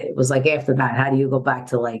solidified it. It was like, after that, how do you go back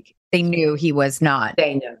to They knew he was not.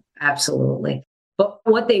 They knew, absolutely. But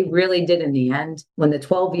what they really did in the end, when the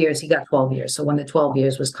 12 years, he got 12 years. So when the 12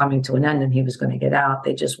 years was coming to an end and he was going to get out,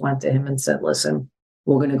 they just went to him and said, listen,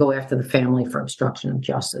 we're going to go after the family for obstruction of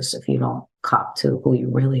justice if you don't cop to who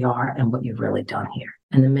you really are and what you've really done here.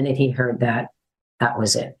 And the minute he heard that, that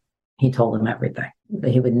was it. He told him everything.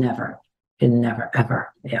 That he would never,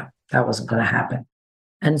 ever. Yeah, that wasn't going to happen.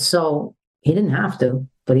 And so he didn't have to,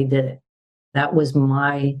 but he did it. That was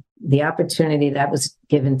the opportunity that was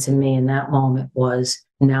given to me in that moment was,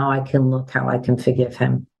 now I can look how I can forgive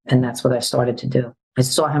him. And that's what I started to do. I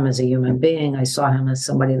saw him as a human being. I saw him as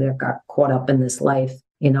somebody that got caught up in this life.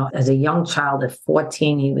 As a young child at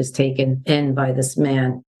 14, he was taken in by this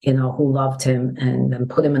man, who loved him, and then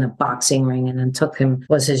put him in a boxing ring, and then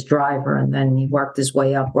was his driver. And then he worked his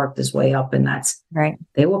way up. And that's right.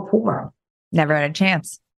 They were poor. Never had a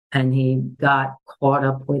chance. And he got caught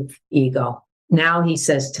up with ego. Now he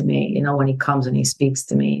says to me, when he comes and he speaks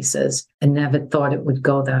to me, he says, I never thought it would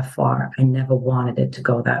go that far. I never wanted it to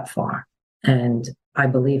go that far. And I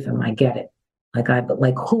believe him. I get it.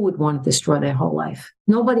 Like who would want to destroy their whole life?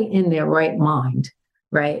 Nobody in their right mind,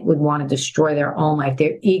 right, would want to destroy their own life.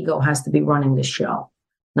 Their ego has to be running the show,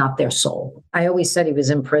 not their soul. I always said he was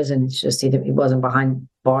in prison. It's just he wasn't behind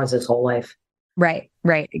bars his whole life. Right.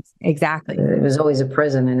 Exactly. It was always a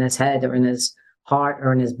prison in his head or in his heart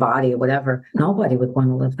or in his body or whatever. Nobody would want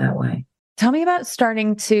to live that way. Tell me about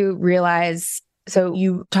starting to realize. So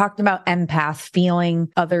you talked about empath, feeling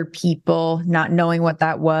other people, not knowing what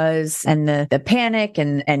that was, and the panic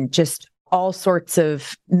and just all sorts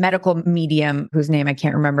of medical medium whose name I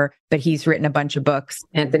can't remember, but he's written a bunch of books.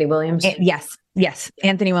 Anthony Williams? Yes.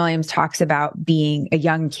 Anthony Williams talks about being a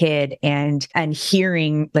young kid and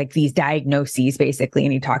hearing these diagnoses basically.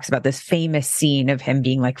 And he talks about this famous scene of him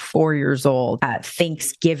being 4 years old at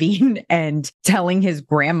Thanksgiving and telling his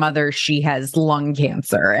grandmother she has lung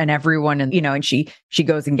cancer, and everyone, and she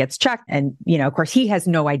goes and gets checked. And, of course he has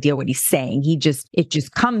no idea what he's saying. It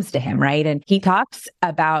just comes to him. Right. And he talks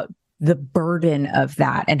about the burden of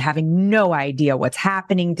that and having no idea what's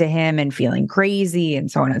happening to him and feeling crazy and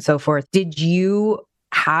so on and so forth. Did you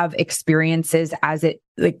have experiences as it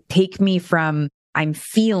take me from I'm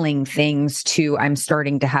feeling things to I'm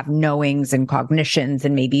starting to have knowings and cognitions,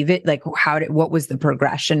 and maybe what was the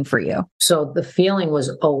progression for you? So the feeling was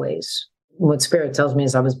always, what spirit tells me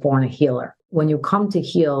is I was born a healer. When you come to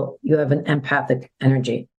heal, you have an empathic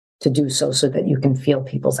energy to do so that you can feel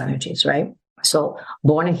people's energies, right? So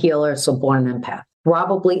born a healer, so born an empath.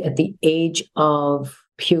 Probably at the age of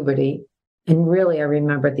puberty, and really I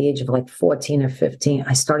remember at the age of 14 or 15,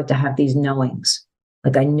 I started to have these knowings.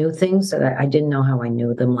 Like I knew things that I didn't know how I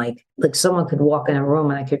knew them. Like someone could walk in a room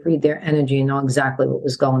and I could read their energy and know exactly what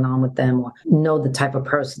was going on with them or know the type of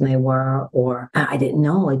person they were. Or I didn't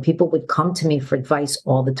know, like people would come to me for advice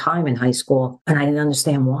all the time in high school and I didn't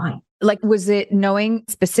understand why. Like, was it knowing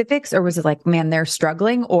specifics or was it like, man, they're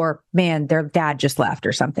struggling or man, their dad just left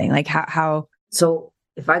or something? Like how? So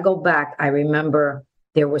if I go back, I remember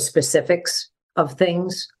there were specifics of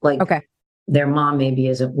things like, Okay. Their mom maybe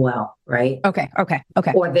isn't well, right? Okay.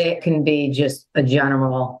 Or there can be just a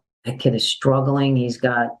general, that kid is struggling. He's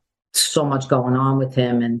got so much going on with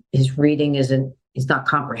him and his reading he's not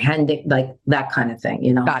comprehending, like that kind of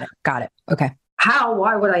thing, Got it. Okay.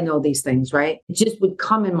 Why would I know these things, right? It just would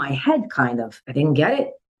come in my head kind of. I didn't get it.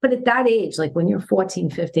 But at that age, like when you're 14,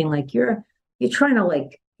 15, like you're trying to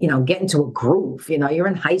like, get into a groove, you're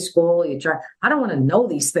in high school, I don't want to know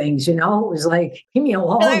these things, it was like, leave me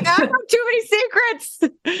alone. Like, I have too many secrets.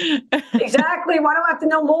 Exactly. Why do I have to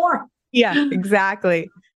know more? Yeah, exactly.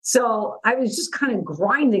 So I was just kind of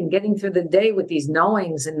grinding, getting through the day with these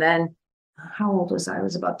knowings. And then how old was I? I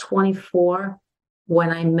was about 24 when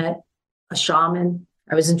I met a shaman.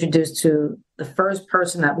 I was introduced to the first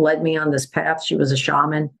person that led me on this path. She was a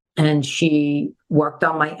shaman. And she worked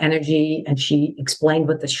on my energy and she explained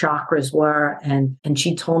what the chakras were. And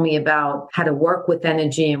she told me about how to work with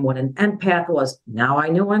energy and what an empath was. Now I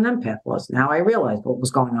knew what an empath was. Now I realized what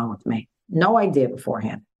was going on with me. No idea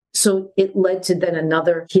beforehand. So it led to then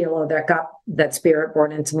another healer that spirit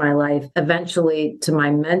brought into my life, eventually to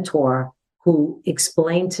my mentor who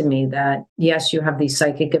explained to me that, yes, you have these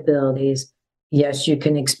psychic abilities. Yes, you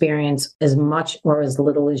can experience as much or as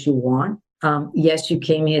little as you want. Yes, you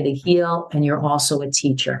came here to heal and you're also a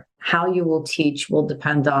teacher. How you will teach will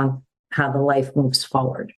depend on how the life moves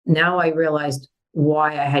forward. Now I realized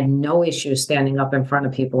why I had no issue standing up in front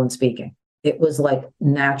of people and speaking. It was like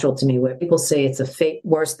natural to me. Where people say it's a fate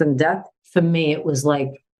worse than death, for me, it was like,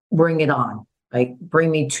 bring it on. Like bring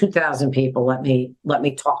me 2,000 people. Let me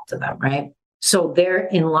talk to them. Right. So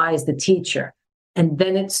therein lies the teacher. And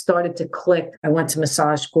then it started to click. I went to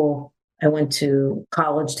massage school. I went to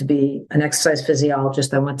college to be an exercise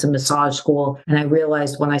physiologist. I went to massage school and I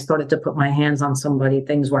realized when I started to put my hands on somebody,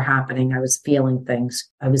 things were happening. I was feeling things.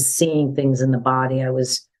 I was seeing things in the body. I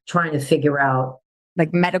was trying to figure out.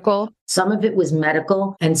 Like medical? Some of it was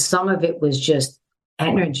medical and some of it was just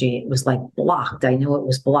energy. It was like blocked. I knew it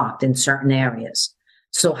was blocked in certain areas.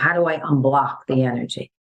 So how do I unblock the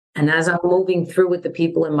energy? And as I'm moving through with the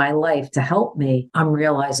people in my life to help me, I'm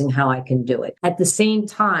realizing how I can do it. At the same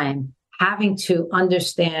time, having to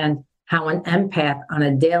understand how an empath on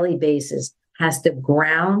a daily basis has to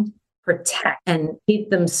ground, protect, and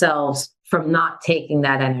keep themselves from not taking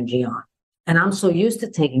that energy on. And I'm so used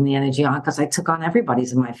to taking the energy on because I took on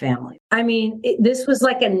everybody's in my family. I mean, this was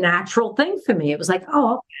like a natural thing for me. It was like,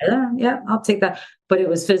 oh, okay, yeah, I'll take that. But it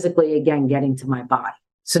was physically, again, getting to my body.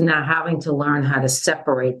 So now having to learn how to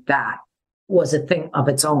separate that was a thing of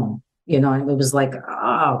its own. And it was like,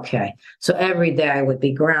 oh, okay. So every day I would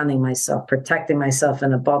be grounding myself, protecting myself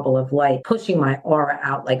in a bubble of light, pushing my aura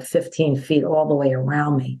out like 15 feet all the way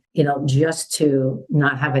around me, just to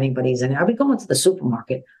not have anybody's in it. I would go into the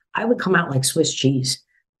supermarket. I would come out like Swiss cheese.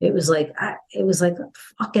 It was like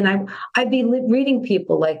fucking, I'd be reading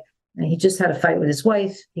people like, he just had a fight with his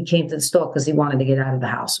wife. He came to the store because he wanted to get out of the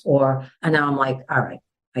house. And now I'm like, all right,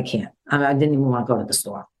 I can't. I didn't even want to go to the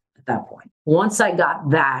store at that point. Once I got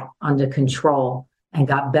that under control and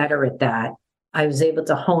got better at that, I was able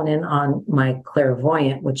to hone in on my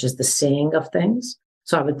clairvoyant, which is the seeing of things.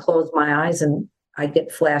 So I would close my eyes and I'd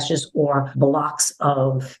get flashes or blocks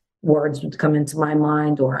of words would come into my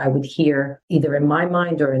mind, or I would hear either in my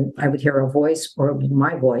mind or I would hear a voice or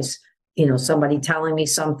my voice, somebody telling me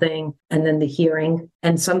something, and then the hearing.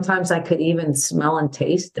 And sometimes I could even smell and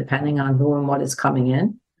taste depending on who and what is coming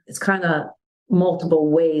in. It's kind of multiple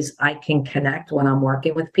ways I can connect when I'm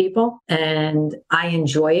working with people. And I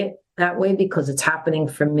enjoy it that way because it's happening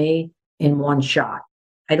for me in one shot.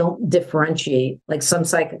 I don't differentiate. Like some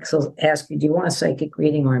psychics will ask you, do you want a psychic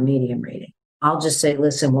reading or a medium reading? I'll just say,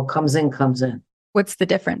 listen, what comes in, comes in. What's the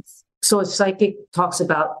difference? So a psychic talks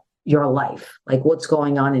about your life, like what's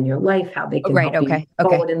going on in your life, how they can help you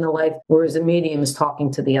forward in the life, whereas a medium is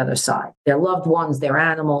talking to the other side, their loved ones, their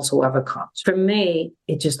animals, whoever comes. For me,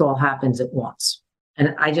 it just all happens at once.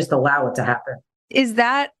 And I just allow it to happen. Is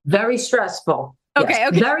that very stressful? Okay.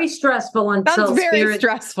 Yes. Very stressful until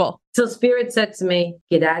stressful. Till Spirit said to me,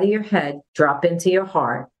 get out of your head, drop into your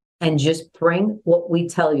heart, and just bring what we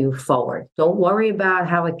tell you forward. Don't worry about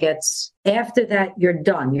how it gets. After that, you're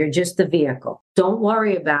done. You're just the vehicle. Don't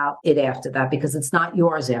worry about it after that because it's not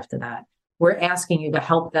yours after that. We're asking you to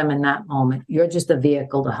help them in that moment. You're just a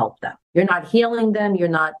vehicle to help them. You're not healing them. You're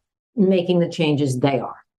not making the changes they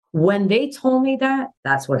are. When they told me that,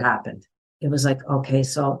 that's what happened. It was like, okay,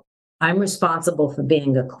 so I'm responsible for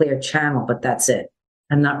being a clear channel, but that's it.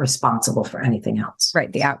 I'm not responsible for anything else.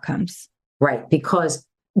 Right. The outcomes. Right. Because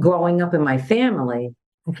growing up in my family,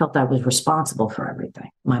 I felt I was responsible for everything.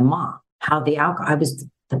 My mom, I was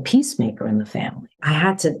the peacemaker in the family. I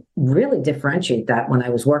had to really differentiate that when I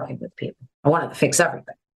was working with people. I wanted to fix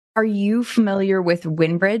everything. Are you familiar with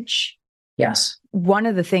Windbridge? Yes. One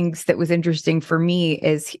of the things that was interesting for me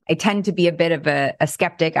is I tend to be a bit of a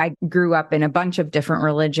skeptic. I grew up in a bunch of different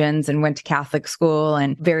religions and went to Catholic school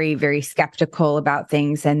and very, very skeptical about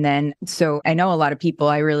things. And then, so I know a lot of people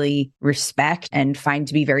I really respect and find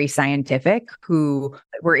to be very scientific who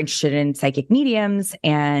were interested in psychic mediums.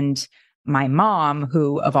 And my mom,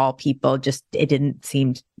 who of all people, just, it didn't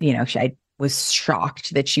seem, I was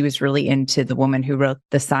shocked that she was really into the woman who wrote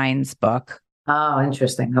the Signs book. Oh,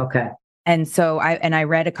 interesting. Okay. And so I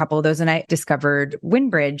read a couple of those and I discovered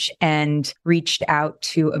Windbridge and reached out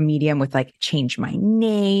to a medium with change my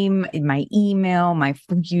name, my email,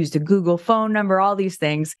 used a Google phone number, all these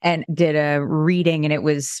things, and did a reading. And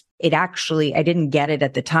I didn't get it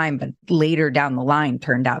at the time, but later down the line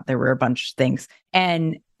turned out there were a bunch of things.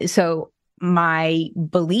 And so my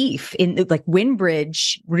belief in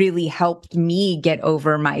Windbridge really helped me get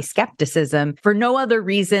over my skepticism for no other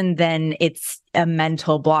reason than it's a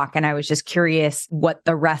mental block. And I was just curious what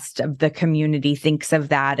the rest of the community thinks of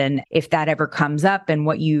that. And if that ever comes up and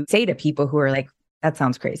what you say to people who are like, that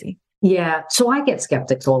sounds crazy. Yeah. So I get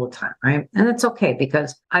skeptics all the time, right? And it's okay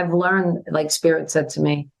because I've learned, Spirit said to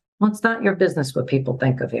me, well, it's not your business what people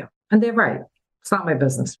think of you. And they're right. It's not my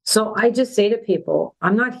business. So I just say to people,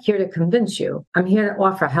 I'm not here to convince you. I'm here to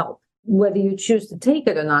offer help. Whether you choose to take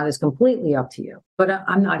it or not is completely up to you. But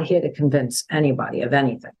I'm not here to convince anybody of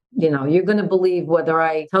anything. You're going to believe whether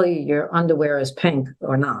I tell you your underwear is pink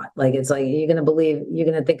or not. You're going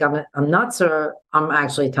to think I'm nuts or I'm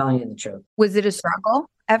actually telling you the truth. Was it a struggle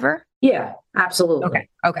ever? Yeah, absolutely.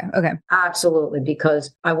 Okay. Absolutely.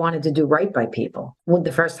 Because I wanted to do right by people. When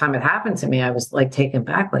the first time it happened to me, I was taken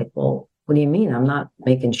back, well, what do you mean? I'm not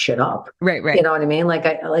making shit up. Right. You know what I mean?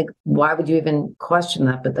 Why would you even question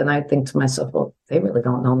that? But then I think to myself, well, they really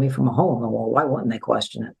don't know me from a hole in the wall. Why wouldn't they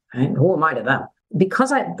question it? Right? Who am I to them?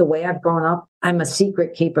 Because the way I've grown up, I'm a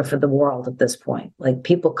secret keeper for the world at this point.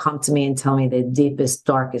 People come to me and tell me their deepest,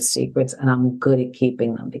 darkest secrets, and I'm good at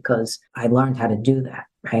keeping them because I learned how to do that.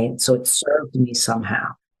 Right. So it served me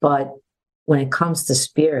somehow. But when it comes to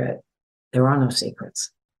spirit, there are no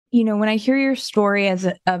secrets. When I hear your story of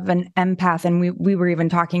an empath, and we were even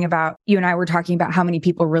talking about, you and I were talking about how many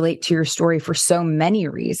people relate to your story for so many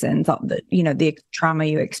reasons, the trauma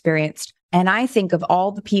you experienced. And I think of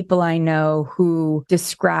all the people I know who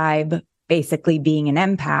describe basically being an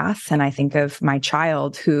empath. And I think of my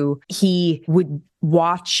child who he would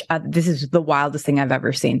watch, this is the wildest thing I've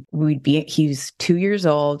ever seen. He's 2 years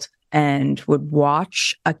old and would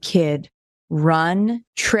watch a kid run,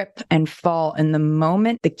 trip, and fall. And the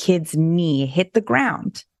moment the kid's knee hit the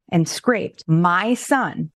ground and scraped, my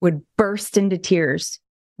son would burst into tears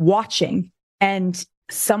watching, and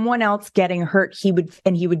someone else getting hurt, he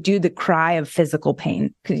would do the cry of physical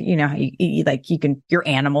pain. Cause your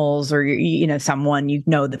animals or someone,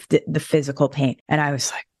 the physical pain. And I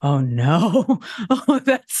was like, oh no,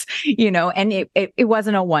 that's, and it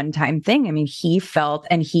wasn't a one-time thing. I mean, he felt,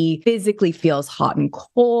 and he physically feels hot and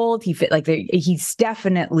cold. He's an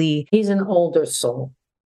older soul.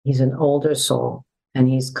 He's an older soul. And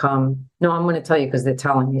he's come. No, I'm going to tell you because they're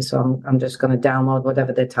telling me. So I'm just going to download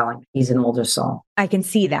whatever they're telling me. He's an older soul. I can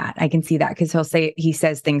see that because he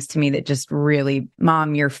says things to me that just really,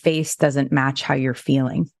 Mom, your face doesn't match how you're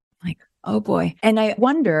feeling. Like, oh boy. And I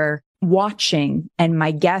wonder, watching, and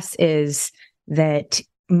my guess is that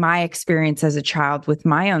my experience as a child with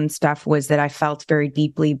my own stuff was that I felt very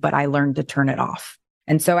deeply, but I learned to turn it off.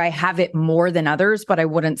 And so I have it more than others, but I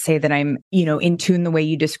wouldn't say that I'm, in tune the way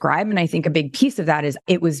you describe. And I think a big piece of that is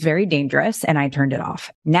it was very dangerous and I turned it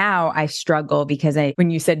off. Now I struggle because when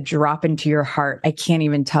you said drop into your heart, I can't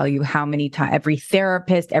even tell you how many times every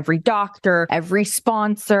therapist, every doctor, every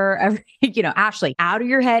sponsor, Ashley, out of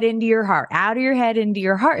your head into your heart, out of your head into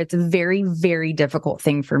your heart. It's a very, very difficult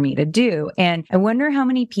thing for me to do. And I wonder how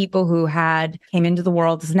many people who came into the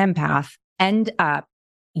world as an empath end up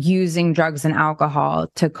using drugs and alcohol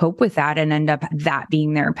to cope with that and end up that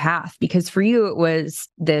being their path. Because for you, it was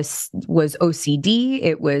OCD,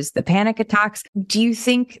 it was the panic attacks. Do you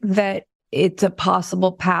think that it's a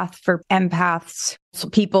possible path for empaths, so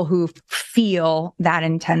people who feel that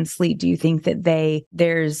intensely? Do you think that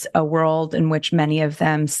there's a world in which many of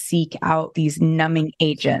them seek out these numbing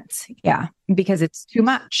agents? Yeah, because it's too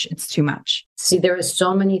much. It's too much. See, there are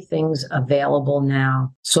so many things available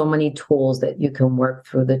now, so many tools that you can work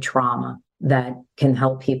through the trauma that can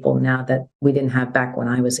help people now that we didn't have back when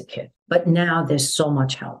I was a kid. But now there's so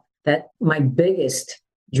much help that my biggest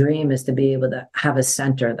dream is to be able to have a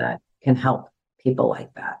center that can help people like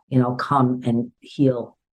that, come and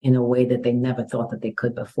heal in a way that they never thought that they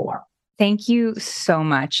could before. Thank you so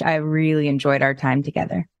much. I really enjoyed our time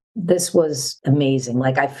together. This was amazing.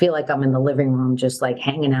 Like, I feel like I'm in the living room, just like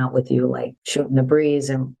hanging out with you, like shooting the breeze.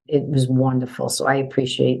 And it was wonderful. So I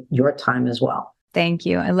appreciate your time as well. Thank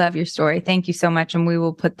you. I love your story. Thank you so much. And we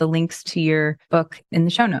will put the links to your book in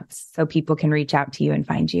the show notes so people can reach out to you and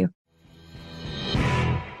find you.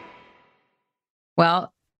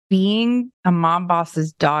 Well, being a mob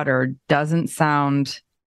boss's daughter doesn't sound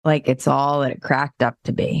like it's all that it cracked up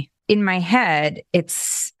to be. In my head,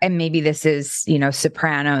 and maybe this is,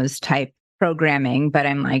 Sopranos type programming, but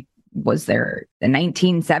I'm like, was there the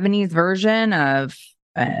 1970s version of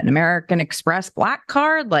an American Express black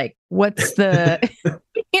card? Like, what's the,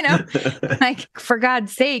 like, for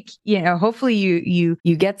God's sake, hopefully you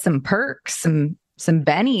get some perks, some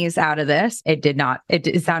bennies out of this. It did not.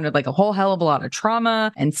 It sounded like a whole hell of a lot of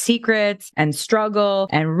trauma and secrets and struggle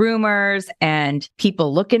and rumors and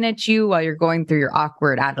people looking at you while you're going through your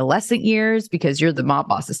awkward adolescent years because you're the mob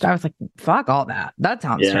boss's daughter. I was like, fuck all that. That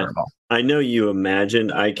sounds terrible. I know you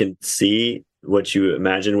imagined. I can see what you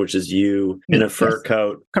imagine, which is you in a fur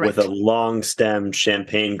coat with a long stemmed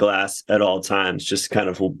champagne glass at all times, just kind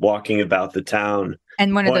of walking about the town.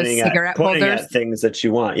 And one of those cigarette holders. Pointing at things that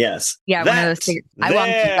you want, yes. Yeah, one of those I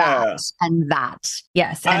want that and that.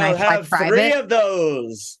 Yes. And I'll I fly have private. 3 of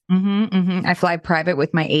those. I fly private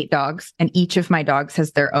with my 8 dogs, and each of my dogs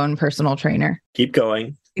has their own personal trainer. Keep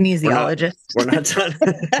going. Kinesiologist. We're not done.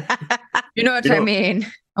 You know what I mean?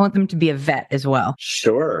 I want them to be a vet as well.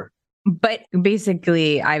 Sure. But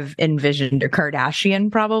basically, I've envisioned a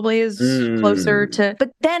Kardashian probably is closer to. But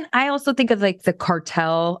then I also think of like the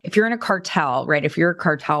cartel. If you're in a cartel, right? If you're a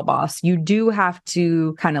cartel boss, you do have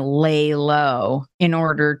to kind of lay low in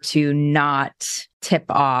order to not tip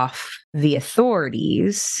off the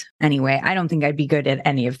authorities. Anyway, I don't think I'd be good at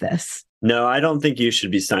any of this. No, I don't think you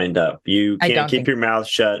should be signed up. You can't keep your mouth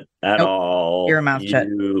shut at all. Your mouth shut.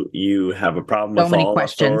 You have a problem with all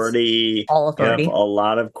authority. All authority. You have a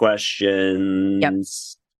lot of questions. Yep.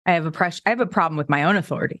 I have a problem with my own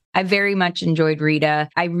authority. I very much enjoyed Rita.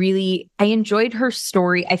 I enjoyed her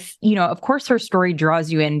story. Of course her story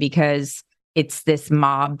draws you in because it's this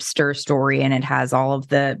mobster story and it has all of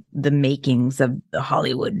the makings of the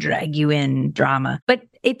Hollywood drag you in drama. But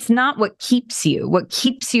it's not what keeps you. What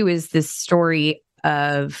keeps you is this story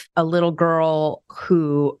of a little girl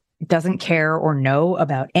who doesn't care or know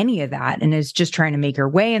about any of that and is just trying to make her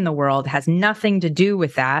way in the world, has nothing to do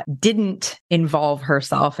with that, didn't involve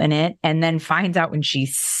herself in it, and then finds out when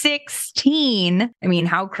she's 16. I mean,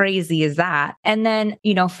 how crazy is that? And then,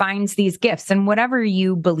 finds these gifts. And whatever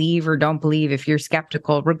you believe or don't believe, if you're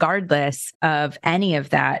skeptical, regardless of any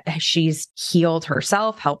of that, she's healed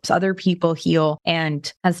herself, helps other people heal,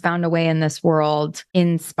 and has found a way in this world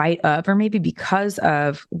in spite of, or maybe because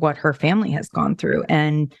of, what her family has gone through.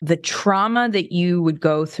 And the trauma that you would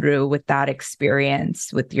go through with that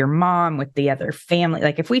experience with your mom, with the other family,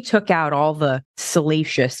 like if we took out all the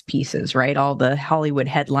salacious pieces, right? All the Hollywood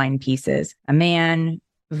headline pieces, a man,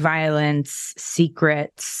 violence,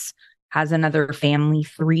 secrets, has another family,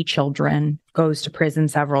 3 children, goes to prison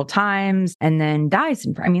several times, and then dies.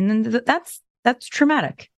 That's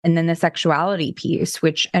traumatic. And then the sexuality piece,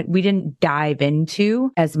 which we didn't dive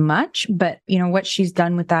into as much, but what she's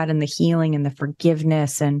done with that and the healing and the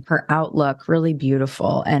forgiveness and her outlook, really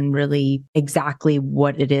beautiful and really exactly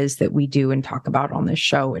what it is that we do and talk about on this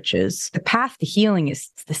show, which is the path to healing is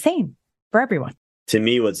the same for everyone. To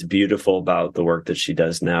me, what's beautiful about the work that she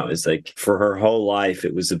does now is like for her whole life,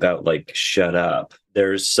 it was about like, shut up.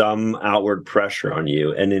 There's some outward pressure on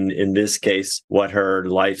you. And in this case, what her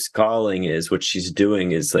life's calling is, what she's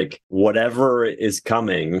doing is like, whatever is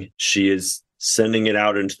coming, she is sending it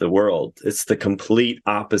out into the world. It's the complete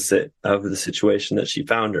opposite of the situation that she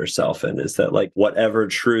found herself in, is that like whatever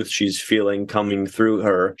truth she's feeling coming through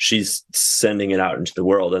her, she's sending it out into the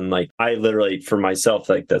world. And like, I literally, for myself,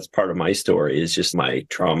 like that's part of my story, is just my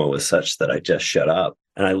trauma was such that I just shut up.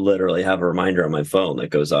 And I literally have a reminder on my phone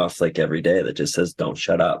that goes off like every day that just says, don't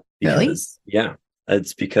shut up. Really? Yeah.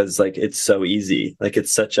 It's because like it's so easy. Like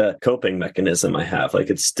it's such a coping mechanism I have. Like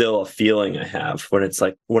it's still a feeling I have when it's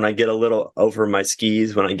like when I get a little over my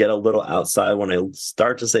skis, when I get a little outside, when I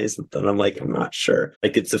start to say something, I'm like, I'm not sure.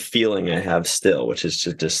 Like it's a feeling I have still, which is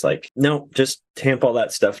just like, no, just tamp all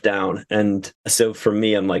that stuff down. And so for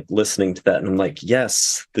me, I'm like listening to that and I'm like,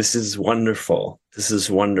 yes, this is wonderful. This is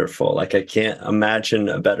wonderful. Like I can't imagine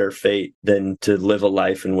a better fate than to live a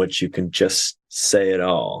life in which you can just say it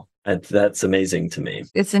all. And that's amazing to me.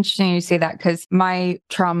 It's interesting you say that because my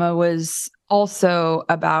trauma was also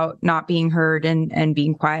about not being heard and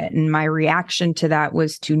being quiet. And my reaction to that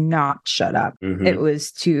was to not shut up. Mm-hmm. It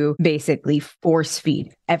was to basically force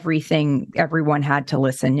feed everything. Everyone had to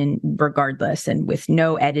listen and regardless and with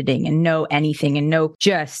no editing and no anything and no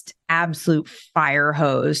just absolute fire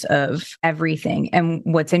hose of everything. And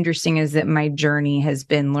what's interesting is that my journey has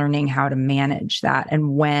been learning how to manage that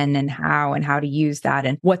and when and how to use that.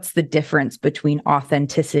 And what's the difference between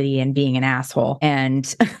authenticity and being an asshole.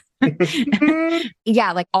 And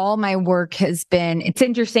yeah, like all my work has been, it's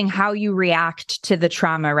interesting how you react to the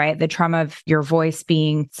trauma, right? The trauma of your voice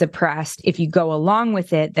being suppressed. If you go along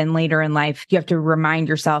with it, then later in life, you have to remind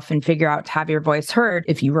yourself and figure out to have your voice heard.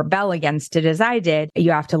 If you rebel against it, as I did,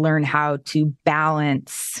 you have to learn how to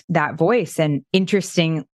balance that voice. And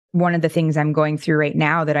interesting, one of the things I'm going through right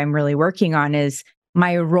now that I'm really working on is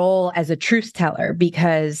my role as a truth teller,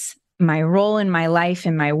 because my role in my life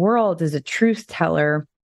and my world as a truth teller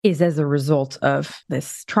is as a result of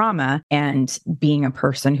this trauma and being a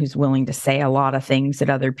person who's willing to say a lot of things that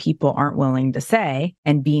other people aren't willing to say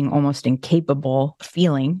and being almost incapable,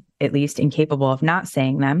 feeling at least incapable of not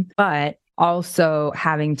saying them, but also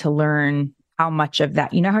having to learn how much of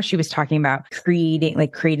that, you know, how she was talking about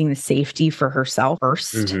creating the safety for herself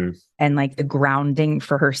first. Mm-hmm. And like the grounding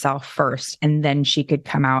for herself first, and then she could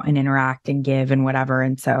come out and interact and give and whatever.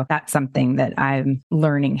 And so that's something that I'm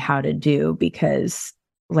learning how to do because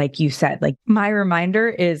like you said, like my reminder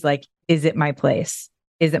is like, is it my place?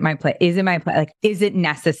 Is it my place? Is it my place? Like, is it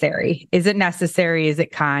necessary? Is it necessary? Is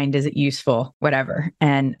it kind? Is it useful? Whatever.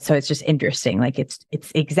 And so it's just interesting. Like it's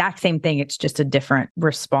exact same thing. It's just a different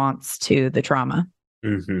response to the trauma.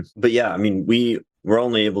 Mm-hmm. But yeah, I mean, we're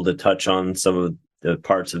only able to touch on some of the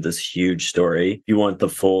parts of this huge story. If you want the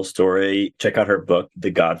full story, check out her book,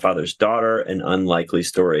 The Godfather's Daughter, An Unlikely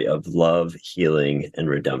Story of Love, Healing, and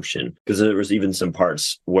Redemption. Because there was even some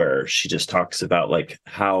parts where she just talks about like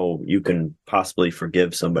how you can possibly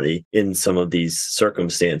forgive somebody in some of these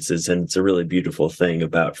circumstances. And it's a really beautiful thing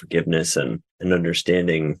about forgiveness and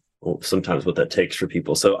understanding sometimes what that takes for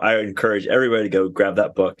people. So I encourage everybody to go grab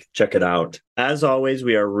that book, check it out. As always,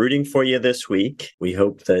 we are rooting for you this week. We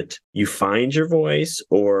hope that you find your voice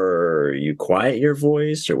or you quiet your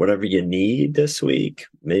voice or whatever you need this week.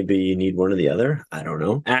 Maybe you need one or the other. I don't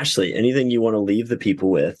know. Ashley, anything you want to leave the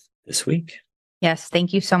people with this week? Yes,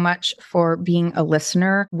 thank you so much for being a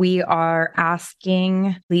listener. We are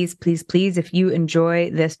asking, please, please, please, if you enjoy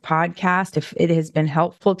this podcast, if it has been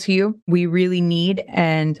helpful to you, we really need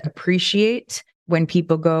and appreciate when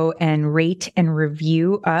people go and rate and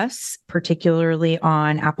review us, particularly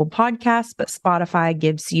on Apple Podcasts, but Spotify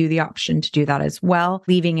gives you the option to do that as well.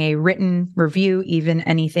 Leaving a written review, even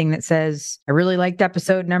anything that says, I really liked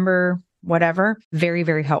episode number whatever, very,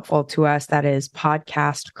 very helpful to us. That is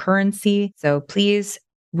podcast currency. So please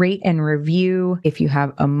rate and review if you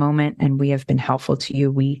have a moment and we have been helpful to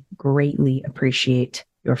you. We greatly appreciate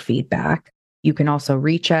your feedback. You can also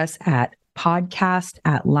reach us at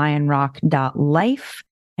podcast@lionrock.life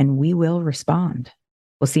and we will respond.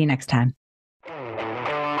 We'll see you next time.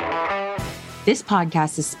 This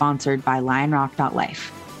podcast is sponsored by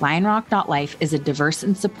lionrock.life. Lionrock.life is a diverse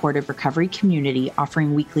and supportive recovery community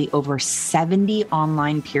offering weekly over 70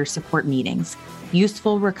 online peer support meetings,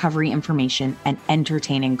 useful recovery information, and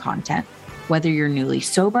entertaining content. Whether you're newly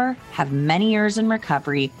sober, have many years in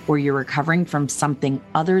recovery, or you're recovering from something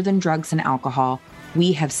other than drugs and alcohol,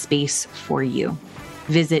 we have space for you.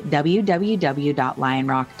 Visit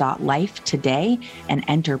www.lionrock.life today and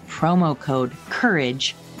enter promo code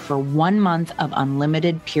COURAGE for 1 month of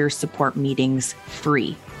unlimited peer support meetings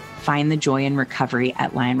free. Find the joy in recovery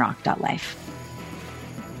at lionrock.life.